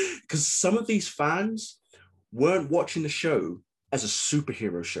 What? Because some of these fans weren't watching the show as a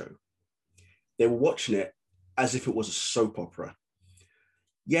superhero show. They were watching it as if it was a soap opera.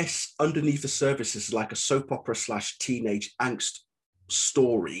 Yes, underneath the surface is like a soap opera / teenage angst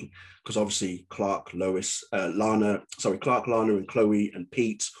story, because obviously Clark, Lana, and Chloe and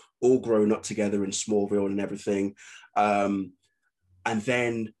Pete all grown up together in Smallville and everything. And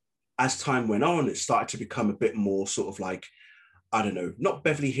then as time went on, it started to become a bit more sort of like, I don't know, not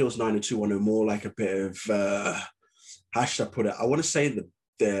Beverly Hills 90210, more like a bit of, how should I put it? I want to say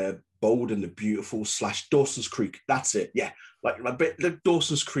the Bold and the Beautiful / Dawson's Creek. That's it. Yeah. Like a bit the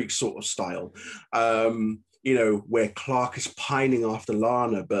Dawson's Creek sort of style, where Clark is pining after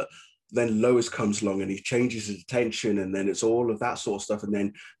Lana, but then Lois comes along and he changes his attention, and then it's all of that sort of stuff.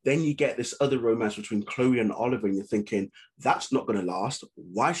 And then you get this other romance between Chloe and Oliver, and you're thinking, that's not going to last.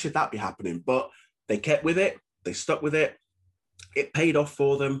 Why should that be happening? But they kept with it. They stuck with it. It paid off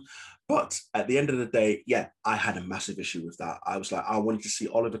for them. But at the end of the day, yeah, I had a massive issue with that. I was like, I wanted to see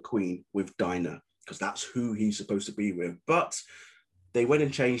Oliver Queen with Dinah, because that's who he's supposed to be with. But they went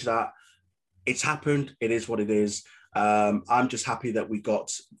and changed that. It's happened. It is what it is. I'm just happy that we got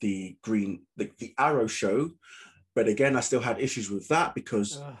the Arrow show. But again, I still had issues with that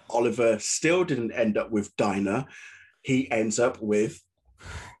because Oliver still didn't end up with Dinah. He ends up with,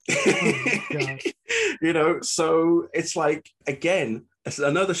 so it's like, again, it's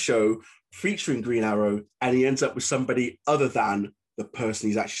another show featuring Green Arrow, and he ends up with somebody other than the person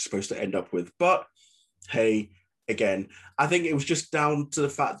he's actually supposed to end up with. But hey, again, I think it was just down to the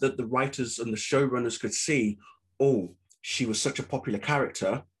fact that the writers and the showrunners could see, oh, she was such a popular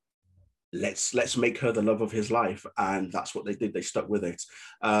character. Let's make her the love of his life. And that's what they did. They stuck with it.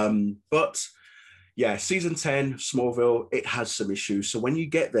 But yeah, season 10, Smallville, it has some issues. So when you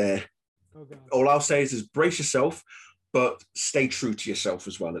get there, all I'll say is brace yourself, but stay true to yourself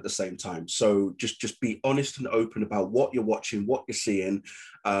as well at the same time. So just be honest and open about what you're watching, what you're seeing.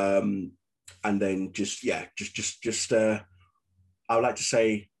 And then I would like to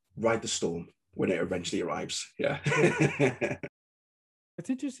say, ride the storm when it eventually arrives. Yeah. It's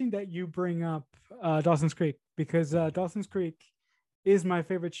interesting that you bring up Dawson's Creek, because Dawson's Creek is my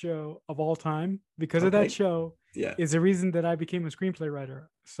favorite show of all time. Because of that show, is the reason that I became a screenplay writer.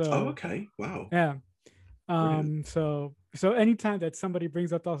 So, okay, wow, yeah. So anytime that somebody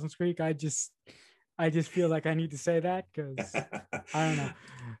brings up Dawson's Creek, I just feel like I need to say that, because I don't know.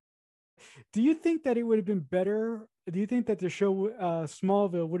 Do you think that it would have been better? Do you think that the show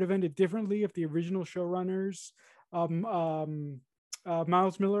Smallville would have ended differently if the original showrunners,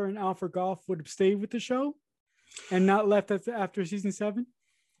 Miles Miller and Alfred Goff, would have stayed with the show and not left after season 7?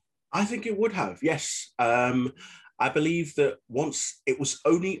 I think it would have, yes. I believe that once, it was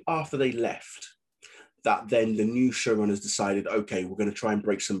only after they left that then the new showrunners decided, okay, we're going to try and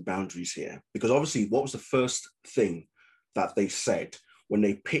break some boundaries here. Because obviously, what was the first thing that they said when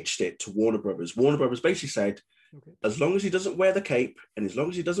they pitched it to Warner Brothers? Warner Brothers basically said, okay, as long as he doesn't wear the cape and as long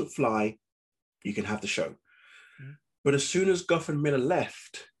as he doesn't fly, you can have the show. Mm-hmm. But as soon as Goff and Miller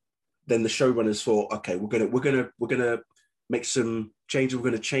left, then the showrunners thought, okay, we're gonna make some changes. We're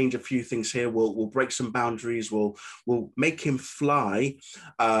gonna change a few things here. We'll break some boundaries. We'll make him fly.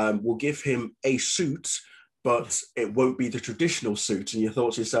 We'll give him a suit, but it won't be the traditional suit. And you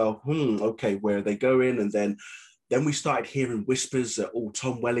thought to yourself, okay, where are they going? And then we started hearing whispers that,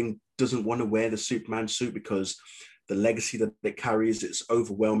 Tom Welling doesn't want to wear the Superman suit because the legacy that it carries, it's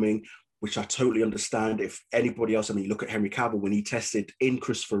overwhelming, which I totally understand. If anybody else, look at Henry Cavill, when he tested in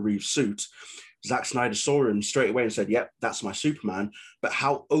Christopher Reeve's suit, Zack Snyder saw him straight away and said, yep, that's my Superman. But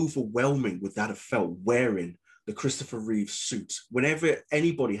how overwhelming would that have felt wearing the Christopher Reeve suit? Whenever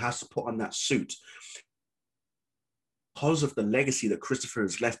anybody has to put on that suit, because of the legacy that Christopher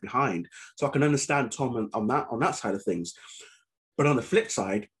has left behind. So I can understand Tom on that side of things. But on the flip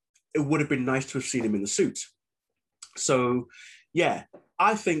side, it would have been nice to have seen him in the suit. So yeah,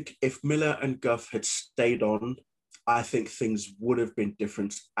 I think if Miller and Goff had stayed on, I think things would have been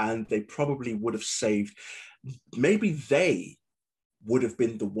different, and they probably would have saved. Maybe they would have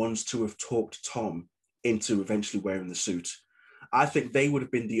been the ones to have talked Tom into eventually wearing the suit. I think they would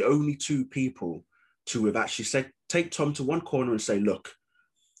have been the only two people to have actually said, take Tom to one corner and say, look,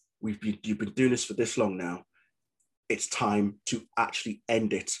 you've been doing this for this long now. It's time to actually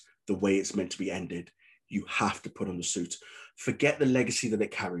end it the way it's meant to be ended. You have to put on the suit. Forget the legacy that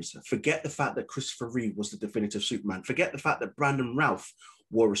it carries. Forget the fact that Christopher Reeve was the definitive Superman. Forget the fact that Brandon Routh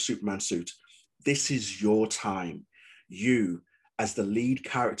wore a Superman suit. This is your time. You, as the lead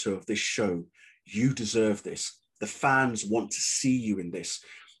character of this show, you deserve this. The fans want to see you in this.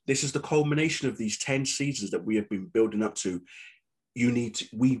 This is the culmination of these 10 seasons that we have been building up to.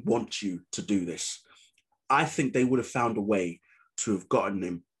 We want you to do this. I think they would have found a way to have gotten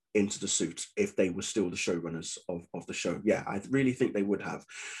him into the suit if they were still the showrunners of the show. Yeah, I really think they would have.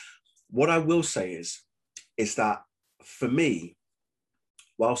 What I will say is that for me,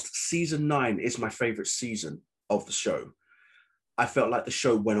 whilst season 9 is my favorite season of the show, I felt like the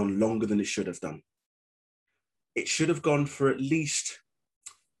show went on longer than it should have done. It should have gone for at least,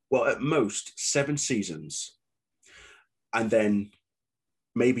 well, at most 7 seasons, and then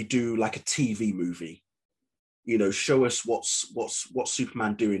maybe do like a TV movie. You know, show us what's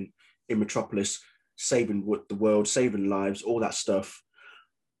Superman doing in Metropolis, saving the world, saving lives, all that stuff.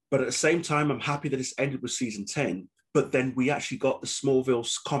 But at the same time, I'm happy that it's ended with season 10. But then we actually got the Smallville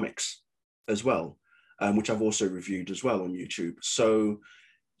comics as well, which I've also reviewed as well on YouTube. So,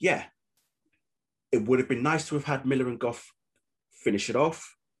 yeah, it would have been nice to have had Miller and Goff finish it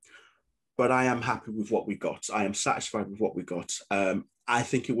off. But I am happy with what we got. I am satisfied with what we got. I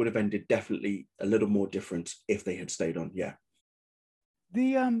think it would have ended definitely a little more different if they had stayed on. Yeah.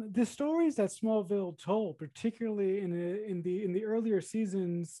 The stories that Smallville told, particularly in the earlier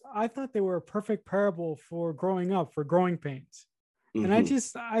seasons, I thought they were a perfect parable for growing up, for growing pains. Mm-hmm. And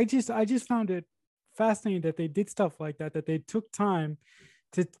I just found it fascinating that they did stuff like that, that they took time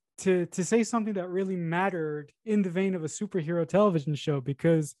to say something that really mattered in the vein of a superhero television show,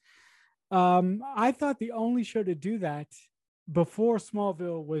 because I thought the only show to do that before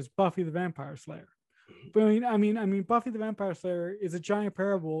Smallville was Buffy the Vampire Slayer. But I mean, Buffy the Vampire Slayer is a giant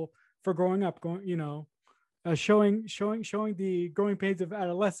parable for growing up, showing the growing pains of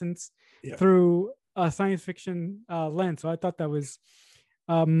adolescence through a science fiction lens. So I thought that was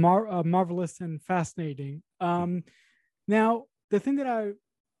marvelous and fascinating. Now, the thing that I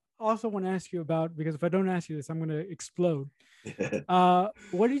also want to ask you about, because if I don't ask you this, I'm going to explode.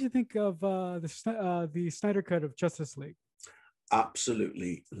 What did you think of the Snyder Cut of Justice League?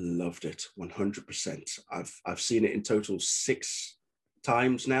 Absolutely loved it, 100%. I've seen it in total 6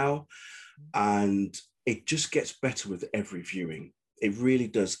 times now, and it just gets better with every viewing. It really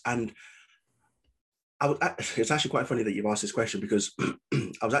does. And it's actually quite funny that you've asked this question, because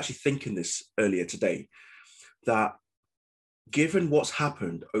I was actually thinking this earlier today, that given what's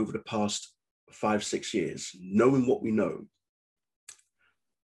happened over the past 5-6 years, knowing what we know,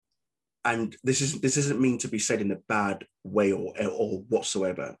 and this isn't mean to be said in a bad way or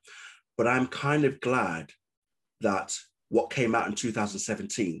whatsoever, but I'm kind of glad that what came out in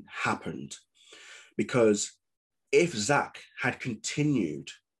 2017 happened, because if Zack had continued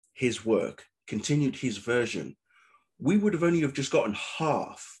his work, continued his version, we would have only have just gotten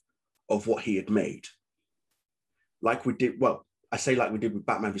half of what he had made. Like we did, well, I say like we did with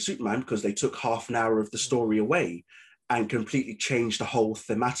Batman v Superman, because they took half an hour of the story away and completely changed the whole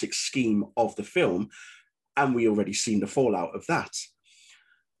thematic scheme of the film. And we already seen the fallout of that.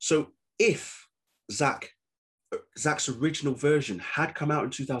 So if Zack's original version had come out in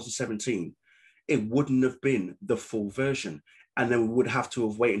 2017, it wouldn't have been the full version. And then we would have to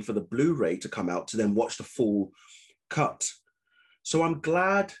have waited for the Blu-ray to come out to then watch the full cut. So I'm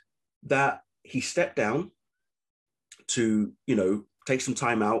glad that he stepped down to, take some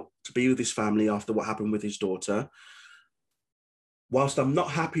time out to be with his family after what happened with his daughter. Whilst I'm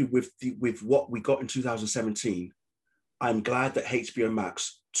not happy with what we got in 2017, I'm glad that HBO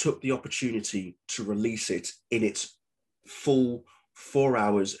Max took the opportunity to release it in its full 4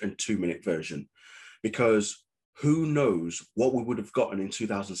 hours and 2-minute version, because who knows what we would have gotten in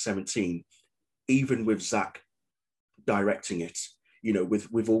 2017, even with Zack directing it,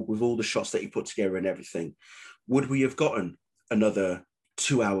 with all the shots that he put together and everything. Would we have gotten another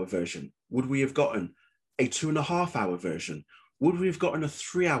 2-hour version? Would we have gotten a 2.5-hour version? Would we have gotten a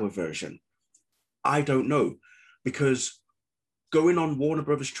 3-hour version? I don't know, because going on Warner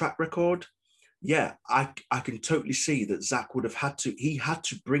Brothers' track record, yeah, I can totally see that Zack would have had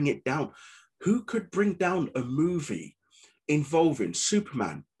to bring it down. Who could bring down a movie involving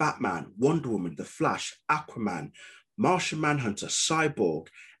Superman, Batman, Wonder Woman, The Flash, Aquaman, Martian Manhunter, Cyborg,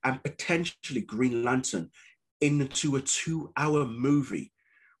 and potentially Green Lantern into a 2-hour movie?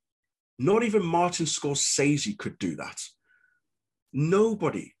 Not even Martin Scorsese could do that.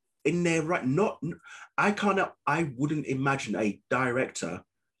 Nobody in there, right? I wouldn't imagine a director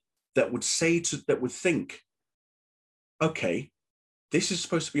that would think, okay, this is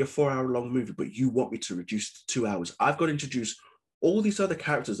supposed to be a 4 hour long movie, but you want me to reduce it to 2 hours. I've got to introduce all these other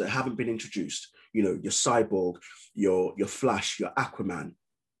characters that haven't been introduced, your Cyborg, your Flash, your Aquaman,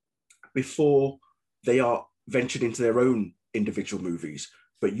 before they are ventured into their own individual movies.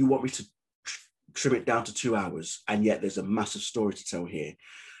 But you want me to trim it down to 2 hours, and yet there's a massive story to tell here.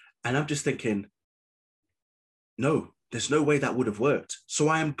 And I'm just thinking, no, there's no way that would have worked. So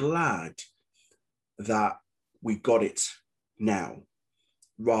I am glad that we got it now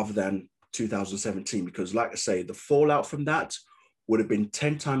rather than 2017, because like I say, the fallout from that would have been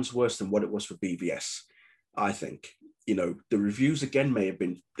 10 times worse than what it was for BVS, I think. The reviews again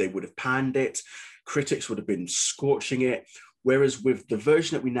they would have panned it. Critics would have been scorching it. Whereas with the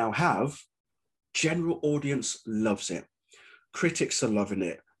version that we now have, general audience loves it. Critics are loving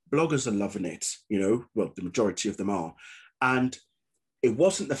it. Bloggers are loving it, well, the majority of them are. And it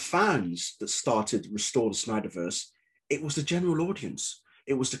wasn't the fans that started Restore the Snyderverse. It was the general audience.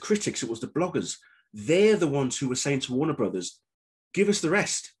 It was the critics. It was the bloggers. They're the ones who were saying to Warner Brothers, give us the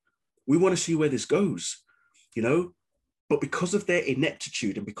rest. We want to see where this goes, But because of their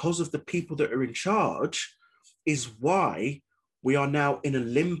ineptitude and because of the people that are in charge is why we are now in a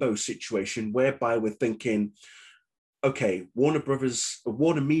limbo situation whereby we're thinking, okay,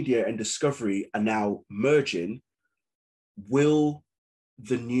 Warner Media and Discovery are now merging. Will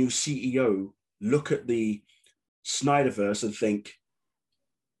the new CEO look at the Snyderverse and think,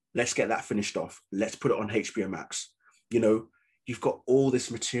 let's get that finished off. Let's put it on HBO Max. You've got all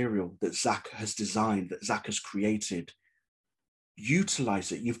this material that Zack has designed, that Zack has created.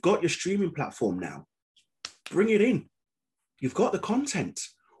 Utilize it. You've got your streaming platform now. Bring it in. You've got the content.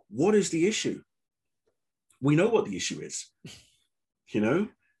 What is the issue? We know what the issue is,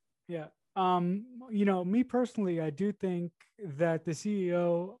 Yeah. Me personally, I do think that the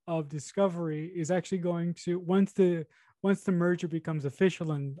CEO of Discovery is actually going to, once the merger becomes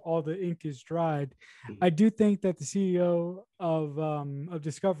official and all the ink is dried, I do think that the CEO of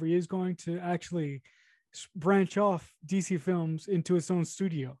Discovery is going to actually branch off DC Films into its own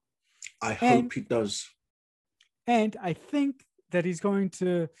studio. I hope he does. And I think that he's going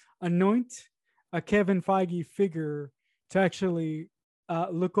to anoint a Kevin Feige figure to actually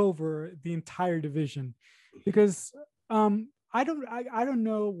look over the entire division, because I don't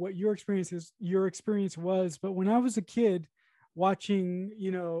know what your experience was, but when I was a kid watching,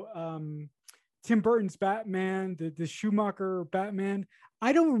 Tim Burton's Batman, the Schumacher Batman,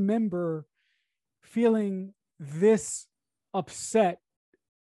 I don't remember feeling this upset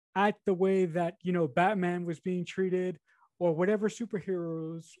at the way that, Batman was being treated or whatever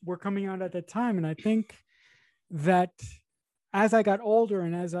superheroes were coming out at that time. And I think that as I got older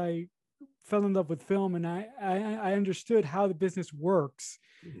and as I fell in love with film and I understood how the business works,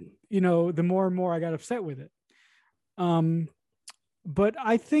 the more and more I got upset with it. But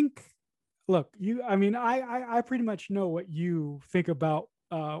I think, look, I pretty much know what you think about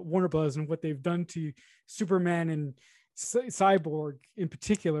Warner Bros. And what they've done to Superman and Cyborg in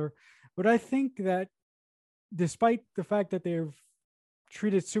particular. But I think that despite the fact that they've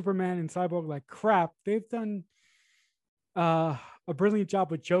treated Superman and Cyborg like crap, they've done a brilliant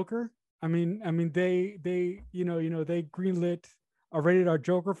job with Joker. I mean, they they greenlit a rated R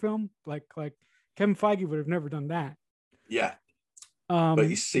Joker film. Like Kevin Feige would have never done that. Yeah. But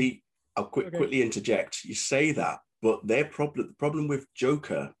you see, I'll quickly interject. You say that, but the problem with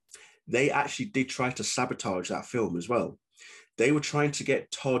Joker, they actually did try to sabotage that film as well. They were trying to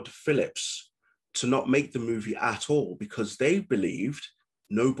get Todd Phillips to not make the movie at all because they believed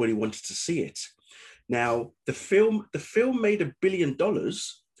nobody wanted to see it. Now, the film made $1 billion,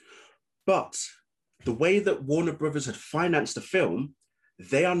 but the way that Warner Brothers had financed the film,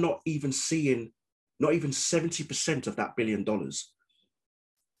 they are not even seeing not even 70% of that $1 billion.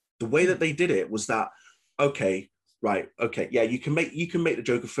 The way that they did it was that, okay, yeah, you can make the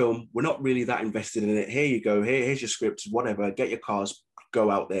Joker film. We're not really that invested in it. Here you go. Here's your script, whatever. Get your cars, go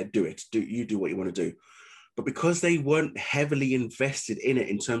out there, do it. Do what you want to do. But because they weren't heavily invested in it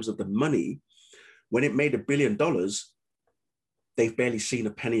in terms of the money, when it made $1 billion, they've barely seen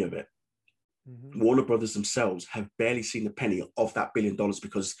a penny of it. Mm-hmm. Warner Brothers themselves have barely seen a penny of that $1 billion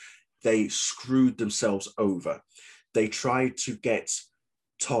because they screwed themselves over. They tried to get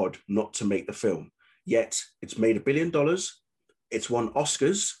Todd not to make the film. Yet it's made $1 billion. It's won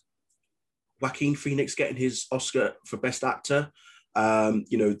Oscars. Joaquin Phoenix getting his Oscar for Best Actor.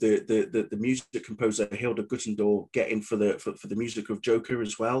 The music composer Hilda Gutendorf getting for the music of Joker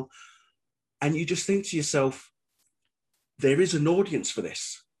as well. And you just think to yourself, there is an audience for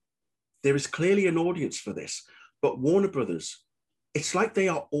this. There is clearly an audience for this. But Warner Brothers, it's like they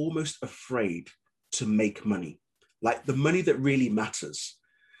are almost afraid to make money, like the money that really matters.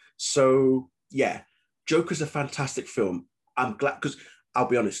 So, yeah, Joker's a fantastic film. I'm glad, because I'll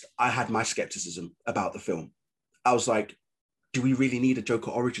be honest, I had my skepticism about the film. I was like, do we really need a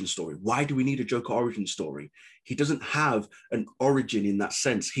Joker origin story? Why do we need a Joker origin story? He doesn't have an origin in that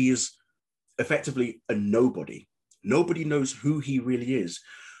sense. He is effectively a nobody. Nobody knows who he really is.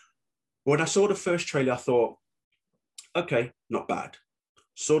 When I saw the first trailer, I thought, okay, not bad.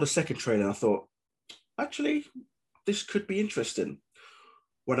 Saw the second trailer, and I thought, actually, this could be interesting.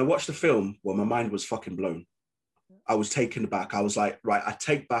 When I watched the film, well, my mind was fucking blown. I was taken aback. I was like, right, I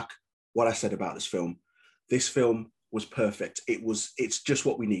take back what I said about this film. This film was perfect. It's just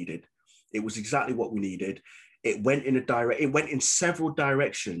what we needed. It was exactly what we needed. It went in several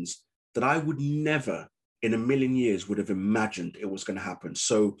directions that I would never in a million years would have imagined it was going to happen.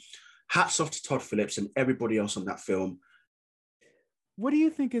 So hats off to Todd Phillips and everybody else on that film. What do you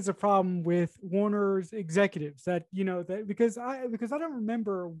think is a problem with Warner's executives that, that because I don't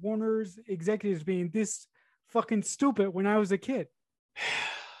remember Warner's executives being this fucking stupid when I was a kid.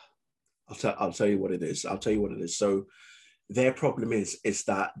 I'll tell you what it is. So their problem is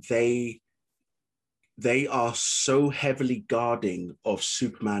that they are so heavily guarding of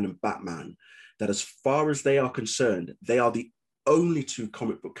Superman and Batman that as far as they are concerned, they are the only two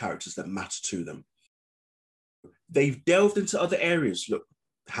comic book characters that matter to them. They've delved into other areas. Look,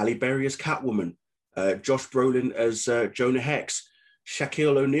 Halle Berry as Catwoman, Josh Brolin as Jonah Hex,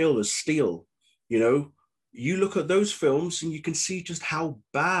 Shaquille O'Neal as Steel. You look at those films and you can see just how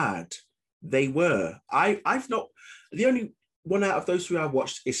bad they were. The only one out of those three I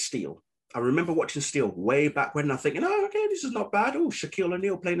watched is Steel. I remember watching Steel way back when, and I'm thinking, oh, okay, this is not bad. Oh, Shaquille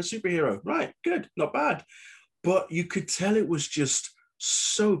O'Neal playing a superhero. Right, good, not bad. But you could tell it was just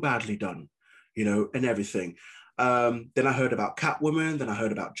so badly done, and everything. Then I heard about Catwoman, then I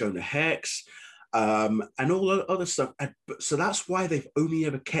heard about Jonah Hex, and all the other stuff. So that's why they've only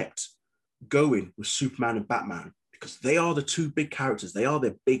ever kept going with Superman and Batman, because they are the two big characters. They are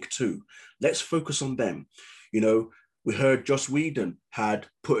the big two. Let's focus on them. We heard Joss Whedon had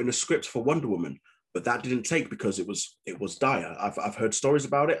put in a script for Wonder Woman, but that didn't take because it was dire. I've heard stories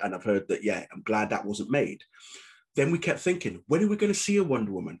about it, and I've heard that, yeah, I'm glad that wasn't made. Then we kept thinking, when are we going to see a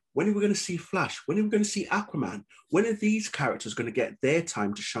Wonder Woman? When are we going to see Flash? When are we going to see Aquaman? When are these characters going to get their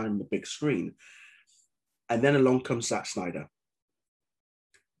time to shine on the big screen? And then along comes Zack Snyder,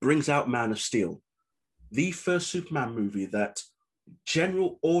 brings out Man of Steel, the first Superman movie that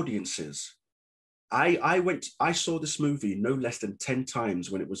general audiences, I saw this movie no less than 10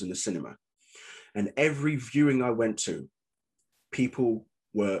 times when it was in the cinema. And every viewing I went to, people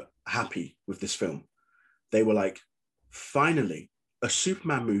were happy with this film. They were like, finally, a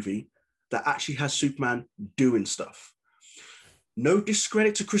Superman movie that actually has Superman doing stuff. No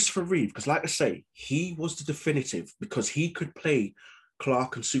discredit to Christopher Reeve, because like I say, he was the definitive, because he could play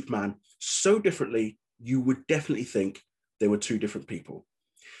Clark and Superman so differently, you would definitely think they were two different people.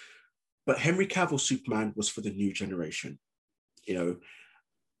 But Henry Cavill's Superman was for the new generation,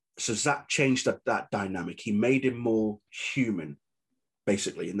 So Zack changed that dynamic. He made him more human,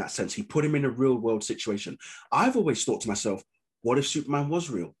 basically, in that sense. He put him in a real world situation. I've always thought to myself, what if Superman was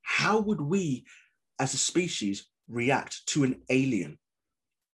real? How would we as a species react to an alien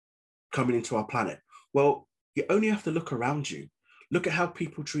coming into our planet? Well, you only have to look around you. Look at how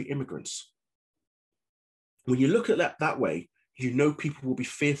people treat immigrants. When you look at that way, people will be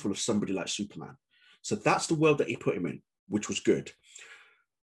fearful of somebody like Superman. So that's the world that he put him in, which was good.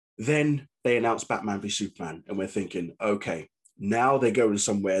 Then they announced Batman v Superman, and we're thinking, okay, now they're going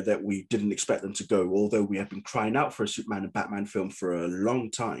somewhere that we didn't expect them to go, although we have been crying out for a Superman and Batman film for a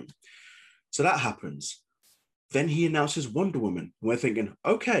long time. So that happens. Then he announces Wonder Woman. And we're thinking,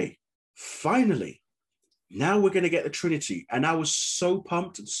 okay, finally, now we're going to get the Trinity. And I was so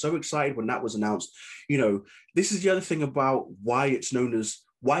pumped and so excited when that was announced. This is the other thing about why the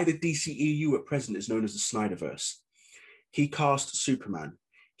DCEU at present is known as the Snyderverse. He cast Superman.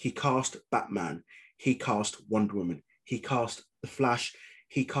 He cast Batman. He cast Wonder Woman. He cast The Flash,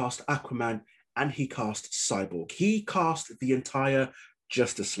 he cast Aquaman, and he cast Cyborg. He cast the entire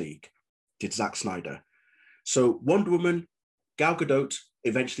Justice League, did Zack Snyder. So Wonder Woman, Gal Gadot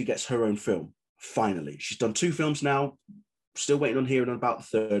eventually gets her own film, finally. She's done 2 films now, still waiting on hearing about the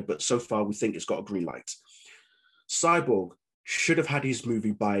third, but so far we think it's got a green light. Cyborg should have had his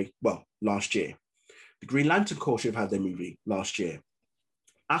movie last year. The Green Lantern Corps should have had their movie last year.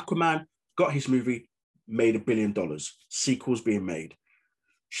 Aquaman got his movie, made $1 billion. Sequels being made.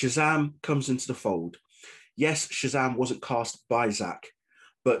 Shazam comes into the fold. Yes, Shazam wasn't cast by Zack,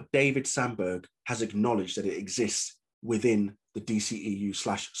 but David Sandberg has acknowledged that it exists within the DCEU /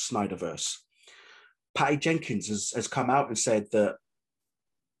 Snyderverse. Patty Jenkins has come out and said that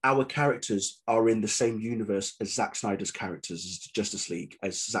our characters are in the same universe as Zack Snyder's characters, as Justice League,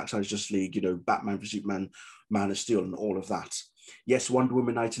 as Zack Snyder's Justice League, Batman v Superman, Man of Steel, and all of that. Yes, Wonder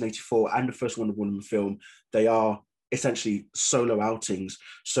Woman 1984 and the first Wonder Woman film, they are essentially solo outings.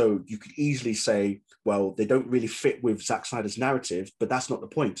 So you could easily say, well, they don't really fit with Zack Snyder's narrative, but that's not the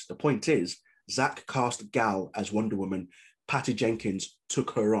point. The point is, Zack cast Gal as Wonder Woman. Patty Jenkins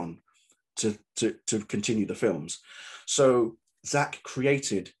took her on to continue the films. So Zack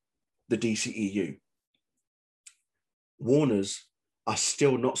created the DCEU. Warners are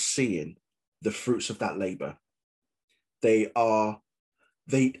still not seeing the fruits of that labor. I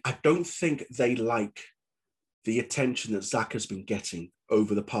don't think they like the attention that Zack has been getting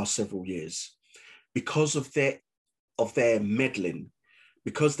over the past several years because of their meddling,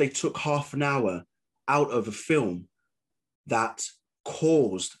 because they took half an hour out of a film that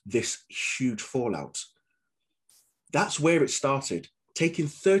caused this huge fallout. That's where it started, taking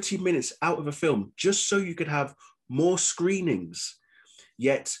 30 minutes out of a film just so you could have more screenings.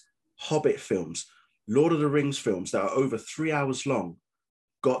 Yet Hobbit films, Lord of the Rings films that are over 3 hours long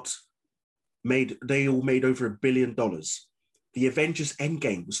they all made over $1 billion. The Avengers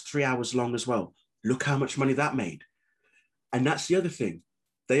Endgame was 3 hours long as well. Look how much money that made. And that's the other thing.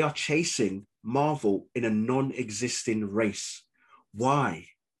 They are chasing Marvel in a non-existing race. Why?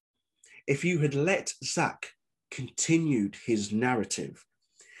 If you had let Zack continued his narrative,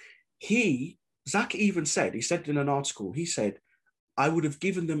 Zack even said, he said in an article, he said, I even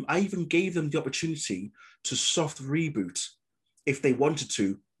gave them the opportunity to soft reboot if they wanted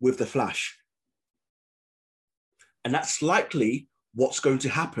to with The Flash. And that's likely what's going to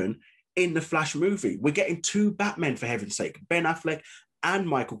happen in the Flash movie. We're getting 2 Batmen, for heaven's sake, Ben Affleck and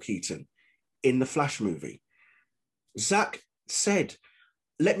Michael Keaton in the Flash movie. Zack said,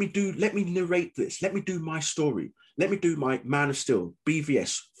 let me narrate this. Let me do my story. Let me do my Man of Steel,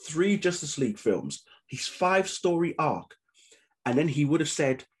 BVS, 3 Justice League films, his 5-story arc. And then he would have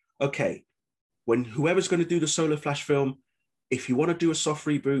said, okay, when whoever's going to do the solo Flash film, if you want to do a soft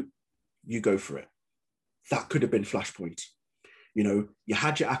reboot, you go for it. That could have been Flashpoint. You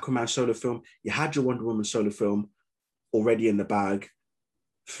had your Aquaman solo film, you had your Wonder Woman solo film already in the bag.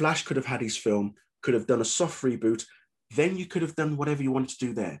 Flash could have had his film, could have done a soft reboot. Then you could have done whatever you wanted to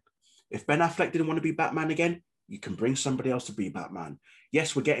do there. If Ben Affleck didn't want to be Batman again, you can bring somebody else to be Batman.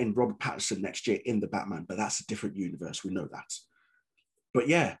 Yes, we're getting Robert Pattinson next year in the Batman, but that's a different universe. We know that. But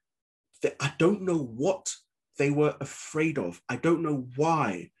yeah, I don't know what they were afraid of. I don't know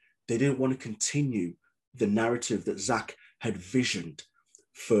why they didn't want to continue the narrative that Zack had visioned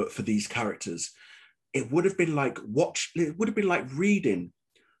for these characters. It would have been like reading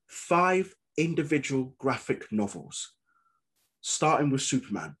 5 individual graphic novels, starting with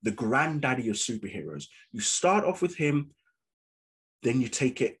Superman, the granddaddy of superheroes. You start off with him, then you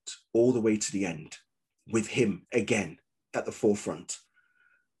take it all the way to the end with him again at the forefront.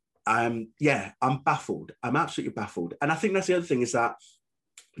 I'm baffled. I'm absolutely baffled. And I think that's the other thing, is that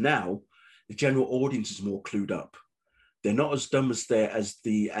now the general audience is more clued up. They're not as dumb as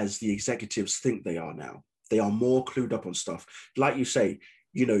the executives think they are now. They are more clued up on stuff. Like you say,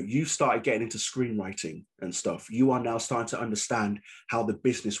 you started getting into screenwriting and stuff. You are now starting to understand how the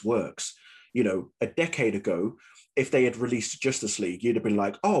business works. A decade ago, if they had released Justice League, you'd have been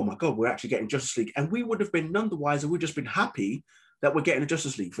like, oh my God, we're actually getting Justice League. And we would have been none the wiser. We'd just been happy that we're getting a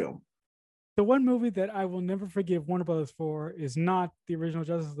Justice League film. The one movie that I will never forgive Warner Brothers for is not the original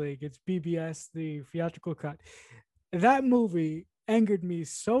Justice League. It's BBS, the theatrical cut. That movie angered me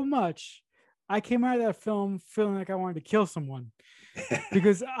so much. I came out of that film feeling like I wanted to kill someone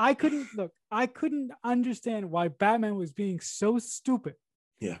because I couldn't understand why Batman was being so stupid.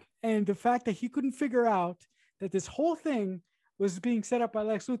 Yeah. And the fact that he couldn't figure out that this whole thing was being set up by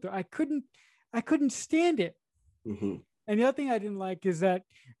Lex Luthor. I couldn't stand it. Mm-hmm. And the other thing I didn't like is that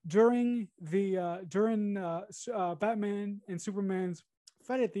during Batman and Superman's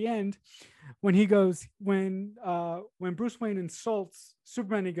fight at the end, when Bruce Wayne insults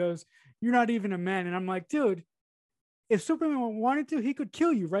Superman, he goes, "You're not even a man." And I'm like, dude, if Superman wanted to, he could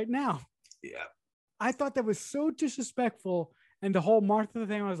kill you right now. Yeah. I thought that was so disrespectful. And the whole Martha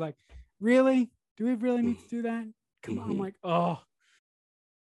thing, I was like, really? Do we really need to do that? Come on. I'm like, oh.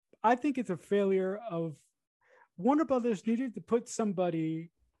 I think it's a failure of Warner Brothers needed to put somebody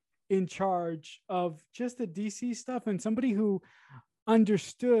in charge of just the DC stuff, and somebody who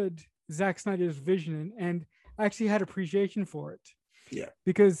understood Zack Snyder's vision and actually had appreciation for it. Yeah.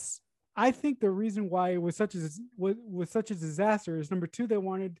 Because I think the reason why it was was such a disaster is number two,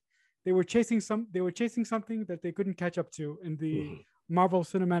 they were chasing something that they couldn't catch up to in the Mhm. Marvel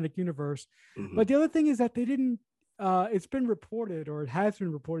Cinematic Universe. But Mhm. the other thing is that they didn't. It's been reported, or it has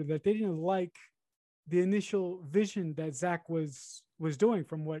been reported, that they didn't like the initial vision that Zach was doing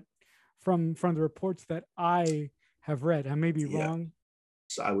from the reports that I have read. I may be Yeah. wrong.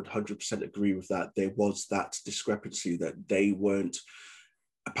 So I would 100% agree with that. There was that discrepancy that they weren't.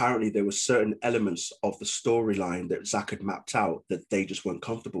 Apparently, there were certain elements of the storyline that Zach had mapped out that they just weren't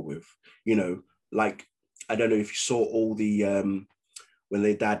comfortable with. You know, like I don't know if you saw all the when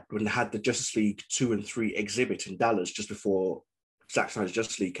they had the Justice League 2 and 3 exhibit in Dallas just before Zack Snyder's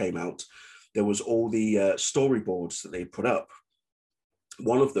Justice League came out. There was all the storyboards that they put up.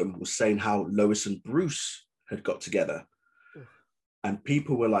 One of them was saying how Lois and Bruce had got together, and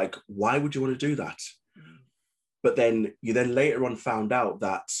people were like, "Why would you want to do that?" But then you then later on found out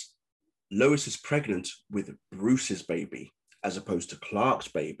that Lois is pregnant with Bruce's baby as opposed to Clark's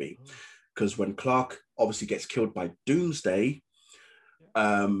baby. Because when Clark obviously gets killed by Doomsday,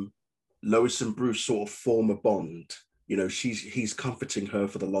 um, Lois and Bruce sort of form a bond. You know, he's comforting her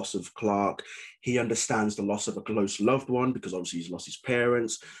for the loss of Clark. He understands the loss of a close loved one because obviously he's lost his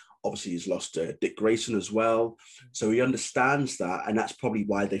parents. Obviously, he's lost Dick Grayson as well. So he understands that, and that's probably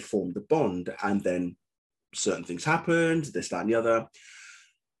why they formed the bond. And then certain things happened, this, that, and the other.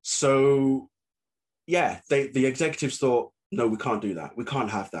 So yeah, the executives thought, no, we can't do that. We can't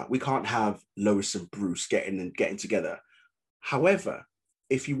have that. We can't have Lois and Bruce getting together. However,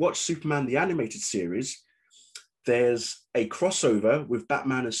 if you watch Superman the animated series, there's a crossover with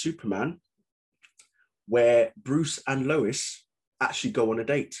Batman and Superman where Bruce and Lois actually go on a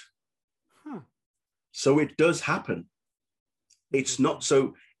date. Huh. So it does happen. It's not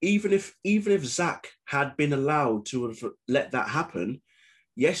so even if Zach had been allowed to have let that happen,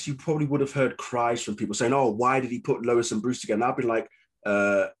 yes, you probably would have heard cries from people saying, "Oh, why did he put Lois and Bruce together?" And I've been like,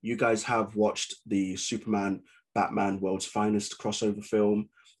 you guys have watched the Superman Batman World's Finest crossover film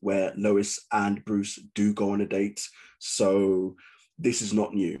where Lois and Bruce do go on a date, so this is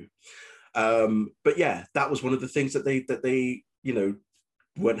not new. But yeah, that was one of the things that they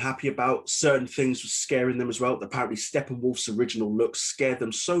weren't happy about. Certain things were scaring them as well. Apparently, Steppenwolf's original look scared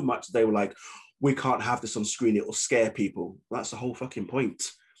them so much they were like, "We can't have this on screen. It will scare people." That's the whole fucking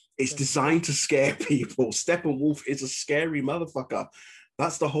point. It's designed to scare people. Steppenwolf is a scary motherfucker.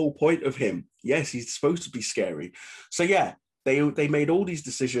 That's the whole point of him. Yes, he's supposed to be scary. So yeah, they made all these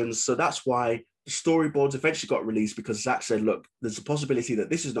decisions. So that's why the storyboards eventually got released, because Zach said, "Look, there's a possibility that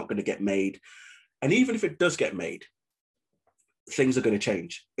this is not going to get made, and even if it does get made, things are going to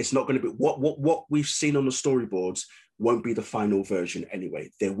change. It's not going to be what we've seen on the storyboards won't be the final version anyway.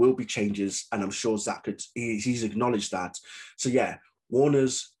 There will be changes, and I'm sure Zach he's acknowledged that. So yeah,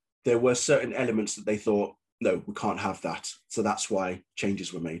 Warner's, there were certain elements that they thought, no, we can't have that. So that's why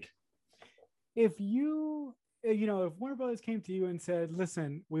changes were made. If if Warner Brothers came to you and said,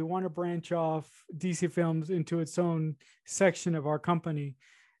 "Listen, we want to branch off DC Films into its own section of our company,"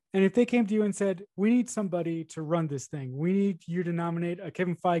 and if they came to you and said, "We need somebody to run this thing. We need you to nominate a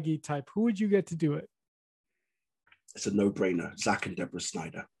Kevin Feige type," who would you get to do it? It's a no-brainer. Zack and Deborah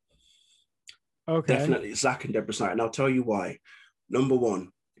Snyder. Okay. Definitely Zack and Deborah Snyder. And I'll tell you why. Number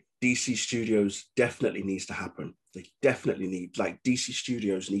one, DC Studios definitely needs to happen. They definitely need, like, DC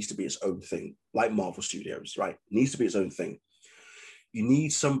Studios needs to be its own thing, like Marvel Studios, right? It needs to be its own thing. You need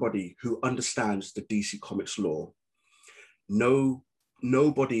somebody who understands the DC Comics lore. No,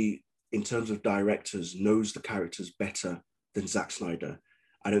 nobody in terms of directors knows the characters better than Zack Snyder.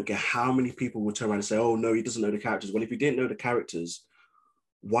 I don't care how many people will turn around and say, "Oh no, he doesn't know the characters." Well, if you didn't know the characters,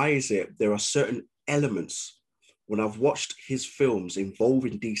 why is it there are certain elements when I've watched his films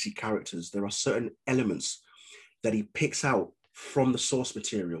involving DC characters, there are certain elements that he picks out from the source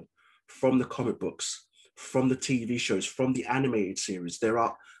material, from the comic books, from the TV shows, from the animated series. There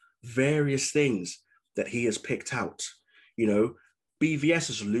are various things that he has picked out. You know, BVS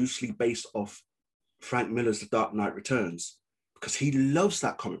is loosely based off Frank Miller's The Dark Knight Returns because he loves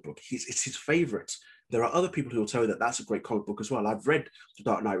that comic book. It's his favorite. There are other people who will tell you that that's a great comic book as well. I've read The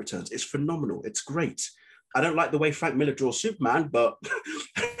Dark Knight Returns. It's phenomenal. It's great. I don't like the way Frank Miller draws Superman, but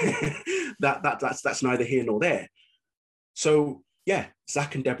that's neither here nor there. So yeah,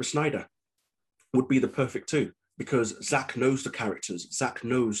 Zack and Deborah Snyder would be the perfect two, because Zack knows the characters, Zack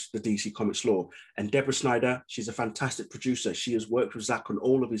knows the DC Comics lore, and Deborah Snyder, she's a fantastic producer. She has worked with Zack on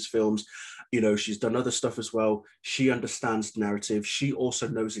all of his films. You know, she's done other stuff as well. She understands the narrative. She also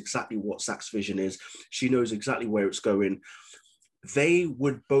knows exactly what Zack's vision is. She knows exactly where it's going. They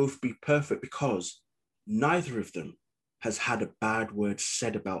would both be perfect because neither of them has had a bad word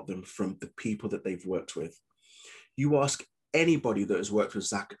said about them from the people that they've worked with. You ask anybody that has worked with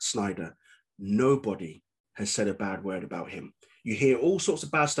Zack Snyder, nobody has said a bad word about him. You hear all sorts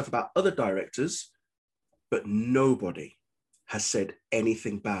of bad stuff about other directors, but nobody has said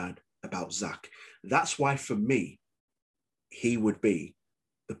anything bad about Zack. That's why, for me, he would be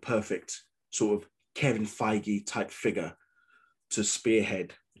the perfect sort of Kevin Feige type figure to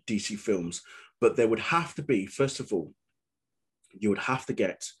spearhead DC films. But there would have to be, first of all, you would have to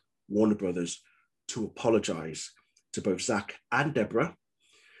get Warner Brothers to apologize to both Zack and Deborah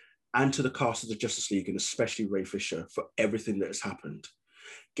and to the cast of the Justice League, and especially Ray Fisher, for everything that has happened.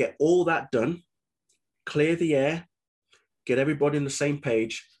 Get all that done, clear the air, get everybody on the same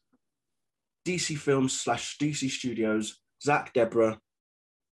page. DC Films / DC Studios, Zack, Deborah,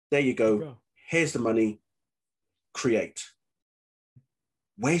 there you go. Here's the money, create.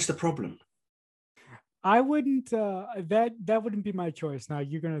 Where's the problem? I wouldn't, that wouldn't be my choice. Now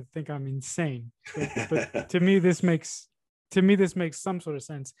you're going to think I'm insane, but to me, this makes some sort of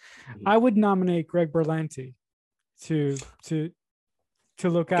sense. Mm-hmm. I would nominate Greg Berlanti to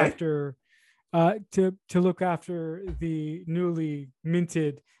look after, to look after the newly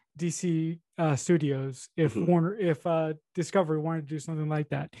minted DC studios if Discovery wanted to do something like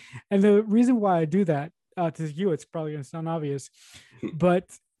that. And the reason why I do that, to you, it's probably going to sound obvious, but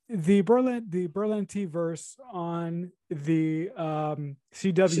the Berlanti verse on the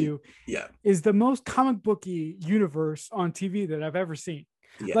CW is the most comic booky universe on TV that I've ever seen.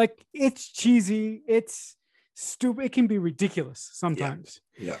 Yeah. Like, it's cheesy, it's stupid, it can be ridiculous sometimes.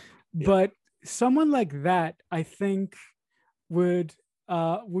 Yeah. But someone like that, I think, would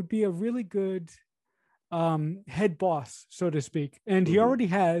be a really good head boss, so to speak. And he already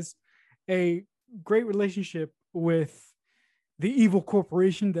has a great relationship with the evil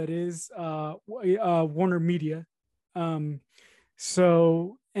corporation that is Warner Media.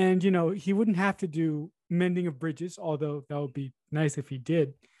 So, and, he wouldn't have to do mending of bridges, although that would be nice if he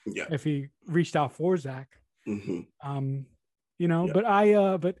did, if he reached out for Zack. Mm-hmm.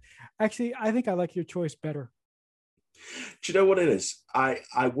 But actually, I think I like your choice better. Do you know what it is? I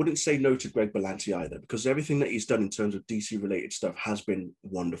wouldn't say no to Greg Berlanti either, because everything that he's done in terms of DC related stuff has been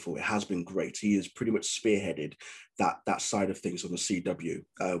wonderful. It has been great. He has pretty much spearheaded that side of things on the CW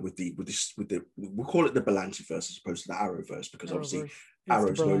with the we'll call it the Berlantiverse as opposed to the Arrowverse, because obviously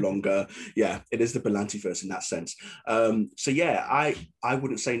Arrow's no longer, it is the Berlantiverse in that sense. So I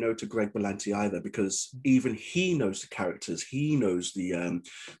wouldn't say no to Greg Berlanti either, because even he knows the characters, he knows the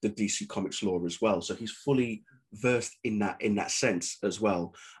DC Comics lore as well. So he's fully versed in that sense as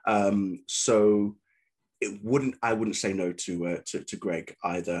well. So I wouldn't say no to Greg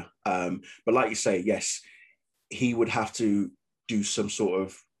either. But like you say, yes, he would have to do some sort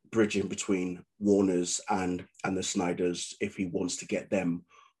of bridging between Warner's and the Snyders if he wants to get them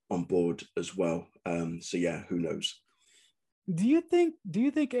on board as well. So who knows? Do you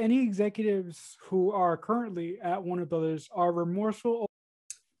think any executives who are currently at Warner Brothers are remorseful?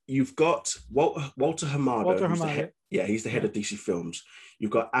 You've got Walter Hamada. He's the head of DC Films.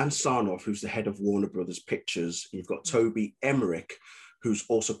 You've got Ann Sarnoff, who's the head of Warner Brothers Pictures. You've got Toby Emmerich, who's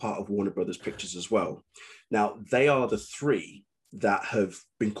also part of Warner Brothers Pictures as well. Now, they are the three that have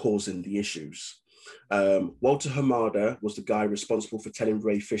been causing the issues. Walter Hamada was the guy responsible for telling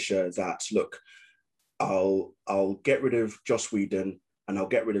Ray Fisher that, look, I'll get rid of Joss Whedon and I'll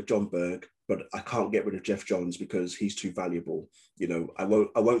get rid of John Berg, but I can't get rid of Jeff Johns because he's too valuable. I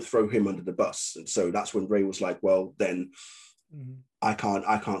won't throw him under the bus. And so that's when Ray was like, well, then I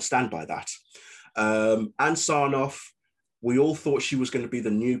can't stand by that. Ann Sarnoff, we all thought she was going to be the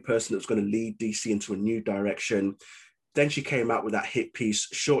new person that was going to lead DC into a new direction. Then she came out with that hit piece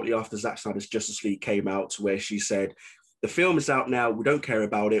shortly after Zack Snyder's Justice League came out, where she said, the film is out now, we don't care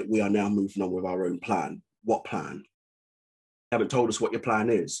about it, we are now moving on with our own plan. What plan? You haven't told us what your plan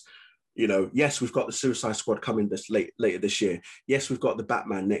is. Yes, we've got the Suicide Squad coming later this year. Yes, we've got the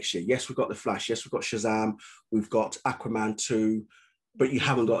Batman next year. Yes, we've got the Flash. Yes, we've got Shazam. We've got Aquaman 2, but you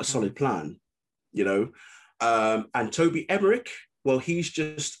haven't got a solid plan, And Toby Emmerich, well, he's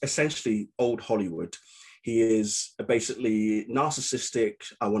just essentially old Hollywood. He is basically narcissistic,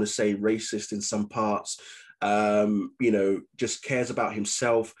 I want to say racist in some parts, just cares about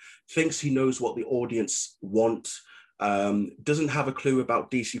himself, thinks he knows what the audience want, doesn't have a clue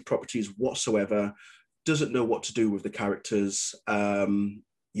about DC properties whatsoever, doesn't know what to do with the characters.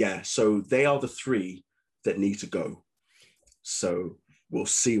 So they are the three that need to go. So we'll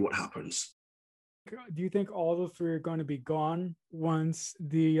see what happens. Do you think all the three are going to be gone once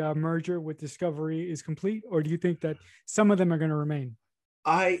the merger with Discovery is complete, or do you think that some of them are going to remain?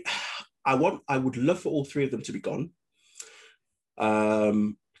 I would love for all three of them to be gone.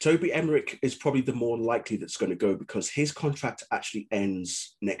 Toby Emmerich is probably the more likely that's going to go because his contract actually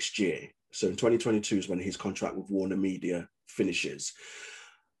ends next year. So in 2022 is when his contract with Warner Media finishes.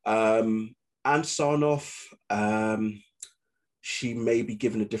 And Sarnoff, she may be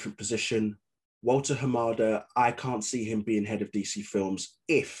given a different position. Walter Hamada, I can't see him being head of DC Films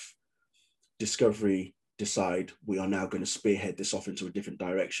if Discovery decide we are now going to spearhead this off into a different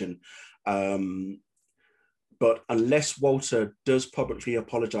direction. But unless Walter does publicly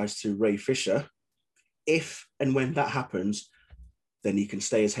apologize to Ray Fisher, if and when that happens, then he can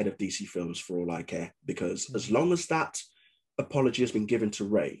stay as head of DC Films for all I care. Because as long as that apology has been given to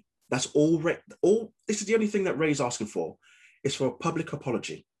Ray, that's all. This is the only thing that Ray's asking for, is for a public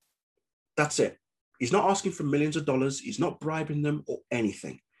apology. That's it. He's not asking for millions of dollars. He's not bribing them or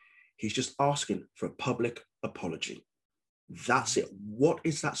anything. He's just asking for a public apology. That's it. What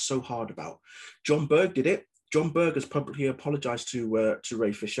is that so hard about? John Berg did it. John Berg has publicly apologized to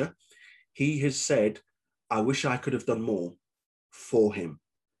Ray Fisher. He has said, I wish I could have done more for him.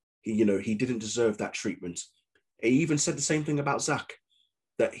 He didn't deserve that treatment. He even said the same thing about Zack,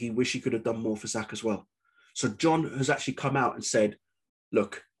 that he wished he could have done more for Zack as well. So John has actually come out and said,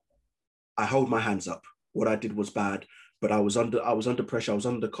 look, I hold my hands up. What I did was bad, but I was under pressure. I was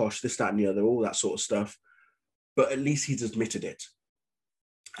under cosh, this, that, and the other, all that sort of stuff. But at least he's admitted it.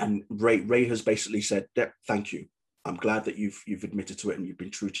 And Ray has basically said, thank you. I'm glad that you've admitted to it and you've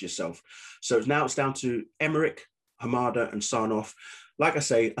been true to yourself. So now it's down to Emmerich, Hamada, and Sarnoff. Like I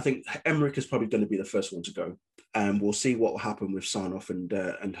say, I think Emmerich is probably going to be the first one to go. And we'll see what will happen with Sarnoff and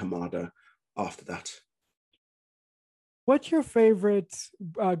Hamada after that. What's your favorite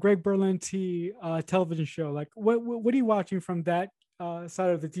Greg Berlanti television show? Like, what are you watching from that side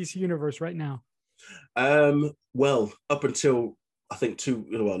of the DC universe right now? Well, up until I think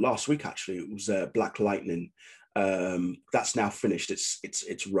last week actually, it was Black Lightning. That's now finished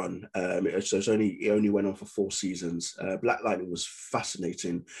its run. So it only went on for 4 seasons. Black Lightning was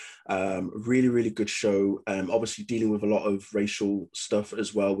fascinating. Really, really good show. Obviously dealing with a lot of racial stuff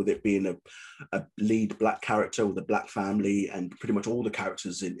as well, with it being a lead Black character with a Black family, and pretty much all the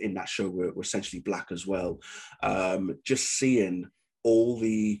characters in that show were essentially Black as well. Just seeing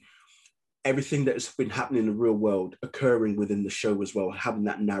everything that has been happening in the real world occurring within the show as well, having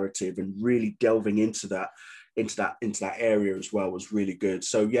that narrative and really delving into that area as well was really good.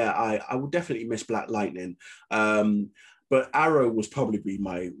 So yeah, I will definitely miss Black Lightning. But Arrow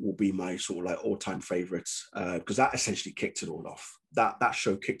will be my sort of like all-time favorites, because that essentially kicked it all off. That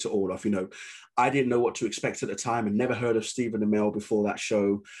show kicked it all off. I didn't know what to expect at the time and never heard of Stephen Amell before that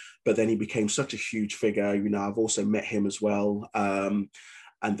show, but then he became such a huge figure. I've also met him as well. And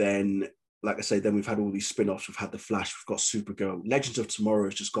then, like I say, then we've had all these spin-offs. We've had The Flash, we've got Supergirl. Legends of Tomorrow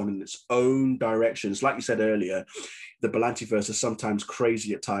has just gone in its own directions. Like you said earlier, the Berlantiverse is sometimes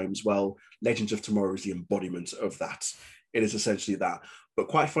crazy at times. Well, Legends of Tomorrow is the embodiment of that. It is essentially that. But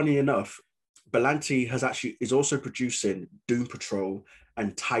quite funny enough, Berlanti is also producing Doom Patrol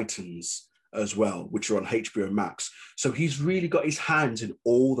and Titans as well, which are on HBO Max. So he's really got his hands in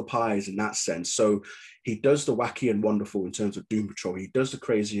all the pies in that sense. So he does the wacky and wonderful in terms of Doom Patrol. He does the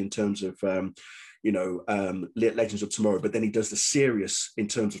crazy in terms of, Legends of Tomorrow, but then he does the serious in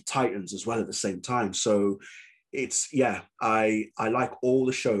terms of Titans as well at the same time. So I like all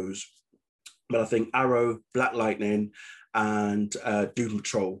the shows, but I think Arrow, Black Lightning, and Doom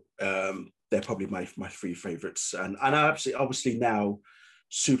Patrol, they're probably my 3 favorites. And I obviously now,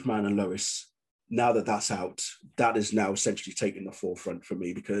 Superman and Lois, now that that's out, that is now essentially taking the forefront for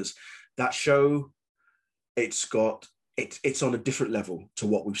me, because that show, it's on a different level to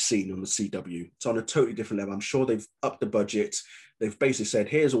what we've seen on the CW. It's on a totally different level. I'm sure they've upped the budget. They've basically said,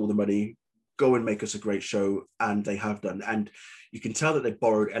 here's all the money, go and make us a great show. And they have done. And you can tell that they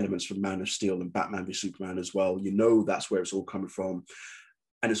borrowed elements from Man of Steel and Batman v Superman as well. That's where it's all coming from.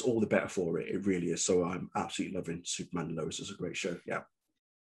 And it's all the better for it. It really is. So I'm absolutely loving Superman and Lois. It's a great show. Yeah.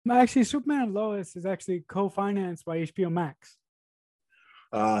 Actually, Superman and Lois is actually co-financed by HBO Max.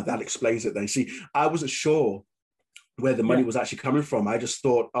 That explains it then. See, I wasn't sure where the money was actually coming from. I just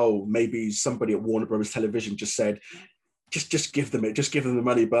thought, maybe somebody at Warner Brothers Television just said, just give them the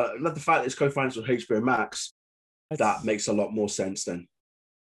money. But the fact that it's co-financed with HBO Max, that makes a lot more sense then.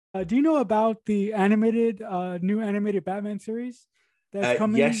 Do you know about the new animated Batman series that's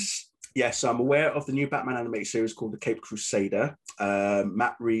coming? Yes, I'm aware of the new Batman animated series called The Caped Crusader.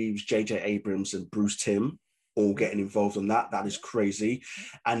 Matt Reeves, J.J. Abrams, and Bruce Timm all getting involved on that. That is crazy.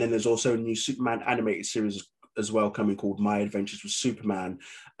 And then there's also a new Superman animated series as well coming called My Adventures with Superman.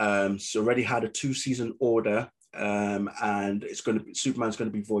 So already had a 2-season order, and Superman's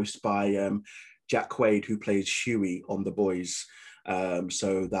going to be voiced by Jack Quaid, who plays Huey on The Boys.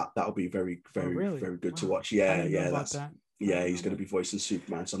 So that'll be very, Oh, very, really? very good to Wow. watch. I Yeah, didn't know yeah, about that. I yeah, didn't know he's going to about be that. voicing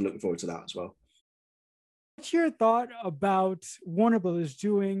Superman, so I'm looking forward to that as well. What's your thought about Warner Brothers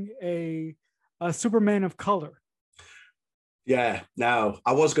doing a Superman of color? Yeah, now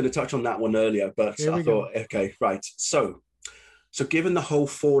I was going to touch on that one earlier, but Here I we go. thought, okay, right. So given the whole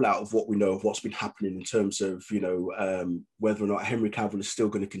fallout of what we know of what's been happening in terms of, whether or not Henry Cavill is still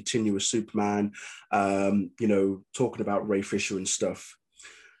going to continue as Superman, talking about Ray Fisher and stuff,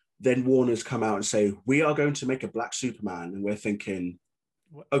 then Warner's come out and say, we are going to make a black Superman. And we're thinking,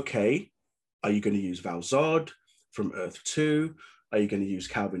 What? okay, are you going to use Val Zod from Earth 2? Are you going to use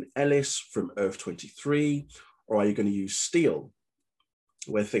Calvin Ellis from Earth 23? Or are you going to use Steel?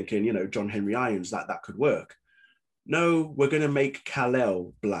 We're thinking, John Henry Irons, that could work. No, we're going to make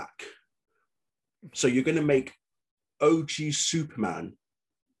Kal-El black. So you're going to make OG Superman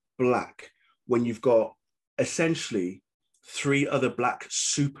black when you've got essentially 3 other black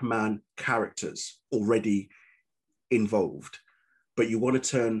Superman characters already involved, but you want to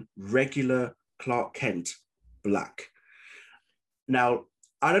turn regular Clark Kent black. Now,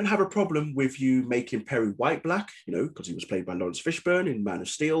 I don't have a problem with you making Perry White black, because he was played by Lawrence Fishburne in Man of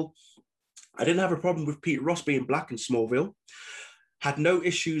Steel. I didn't have a problem with Pete Ross being black in Smallville. Had no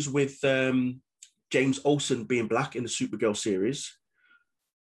issues with James Olsen being black in the Supergirl series.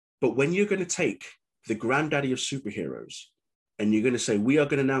 But when you're going to take the granddaddy of superheroes and you're going to say, we are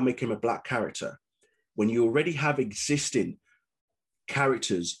going to now make him a black character, when you already have existing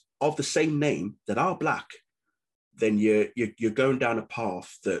characters of the same name that are black, then you're going down a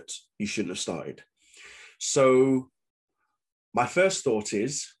path that you shouldn't have started. So my first thought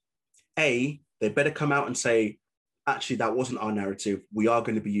is, they better come out and say, actually, that wasn't our narrative. We are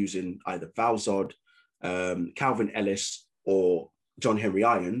going to be using either Val Zod, Calvin Ellis, or John Henry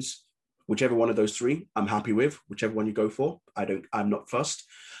Irons. Whichever one of those 3, I'm happy with. Whichever one you go for, I'm not fussed.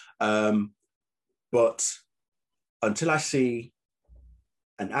 But until I see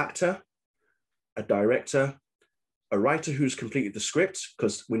an actor, a director, a writer who's completed the script,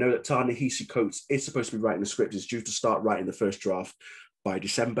 because we know that Ta-Nehisi Coates is supposed to be writing the script, is due to start writing the first draft by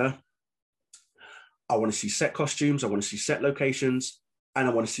December. I want to see set costumes, I want to see set locations, and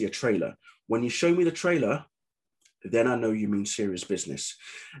I want to see a trailer. When you show me the trailer, then I know you mean serious business.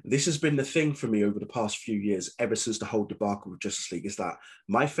 This has been the thing for me over the past few years, ever since the whole debacle with Justice League, is that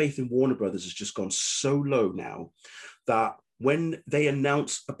my faith in Warner Brothers has just gone so low now that when they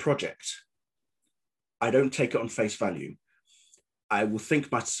announce a project, I don't take it on face value. I will think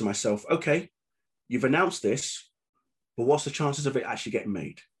to myself, okay, you've announced this, but what's the chances of it actually getting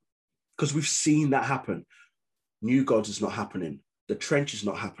made? Because we've seen that happen. New Gods is not happening. The Trench is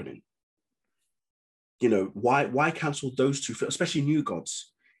not happening. Why cancel those 2, especially New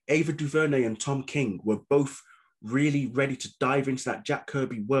Gods? Ava DuVernay and Tom King were both really ready to dive into that Jack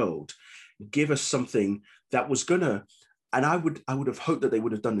Kirby world, give us something that was gonna, and I would have hoped that they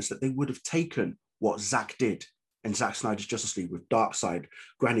would have done this, that they would have taken what Zack did in Zack Snyder's Justice League with Darkseid,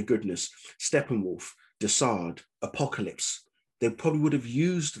 Granny Goodness, Steppenwolf, Desaad, Apocalypse. They probably would have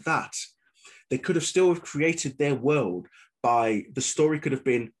used that. They could have still have created their world by, the story could have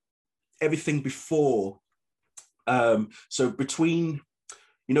been everything before. So between,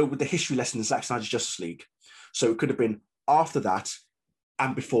 with the history lesson in Zack Snyder's Justice League. So it could have been after that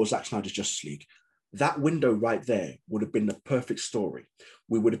and before Zack Snyder's Justice League. That window right there would have been the perfect story.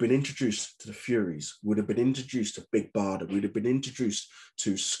 We would have been introduced to the Furies, would have been introduced to Big Barda, we would have been introduced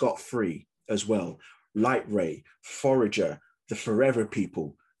to Scott Free as well, Light Ray, Forager, the Forever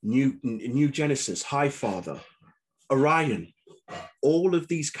People, New Genesis, Highfather, Orion. All of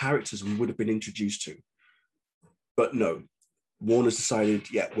these characters we would have been introduced to. But no, Warner's decided,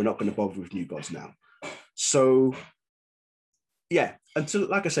 we're not going to bother with New Gods now. So, until,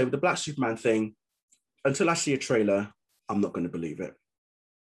 like I say, with the Black Superman thing, until I see a trailer, I'm not going to believe it.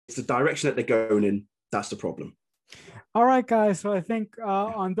 It's the direction that they're going in. That's the problem. All right, guys. So I think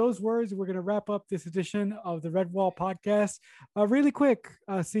on those words, we're going to wrap up this edition of the Redwall podcast. Really quick,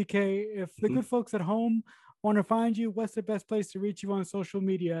 CK, if the good folks at home want to find you, what's the best place to reach you on social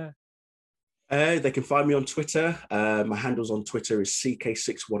media? They can find me on Twitter. My handles on Twitter is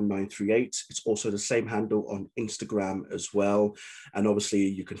CK61938. It's also the same handle on Instagram as well. And obviously,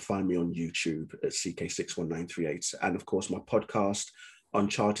 you can find me on YouTube at CK61938. And of course, my podcast,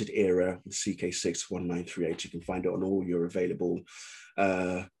 Uncharted Era with CK61938. You can find it on all your available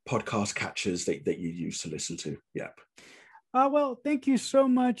podcast catchers that you use to listen to. Yep. Well, thank you so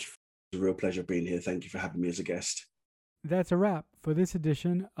much. It's a real pleasure being here. Thank you for having me as a guest. That's a wrap for this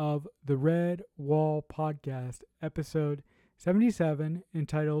edition of the Red Wall Podcast, episode 77,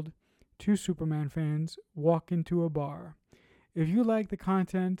 entitled Two Superman Fans Walk into a Bar. If you like the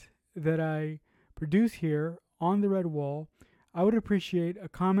content that I produce here on the Redwall, I would appreciate a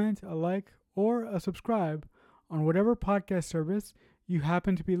comment, a like, or a subscribe on whatever podcast service you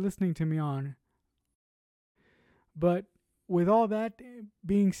happen to be listening to me on. But with all that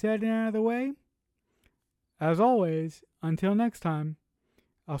being said and out of the way, as always, until next time,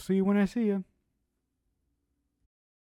 I'll see you when I see you.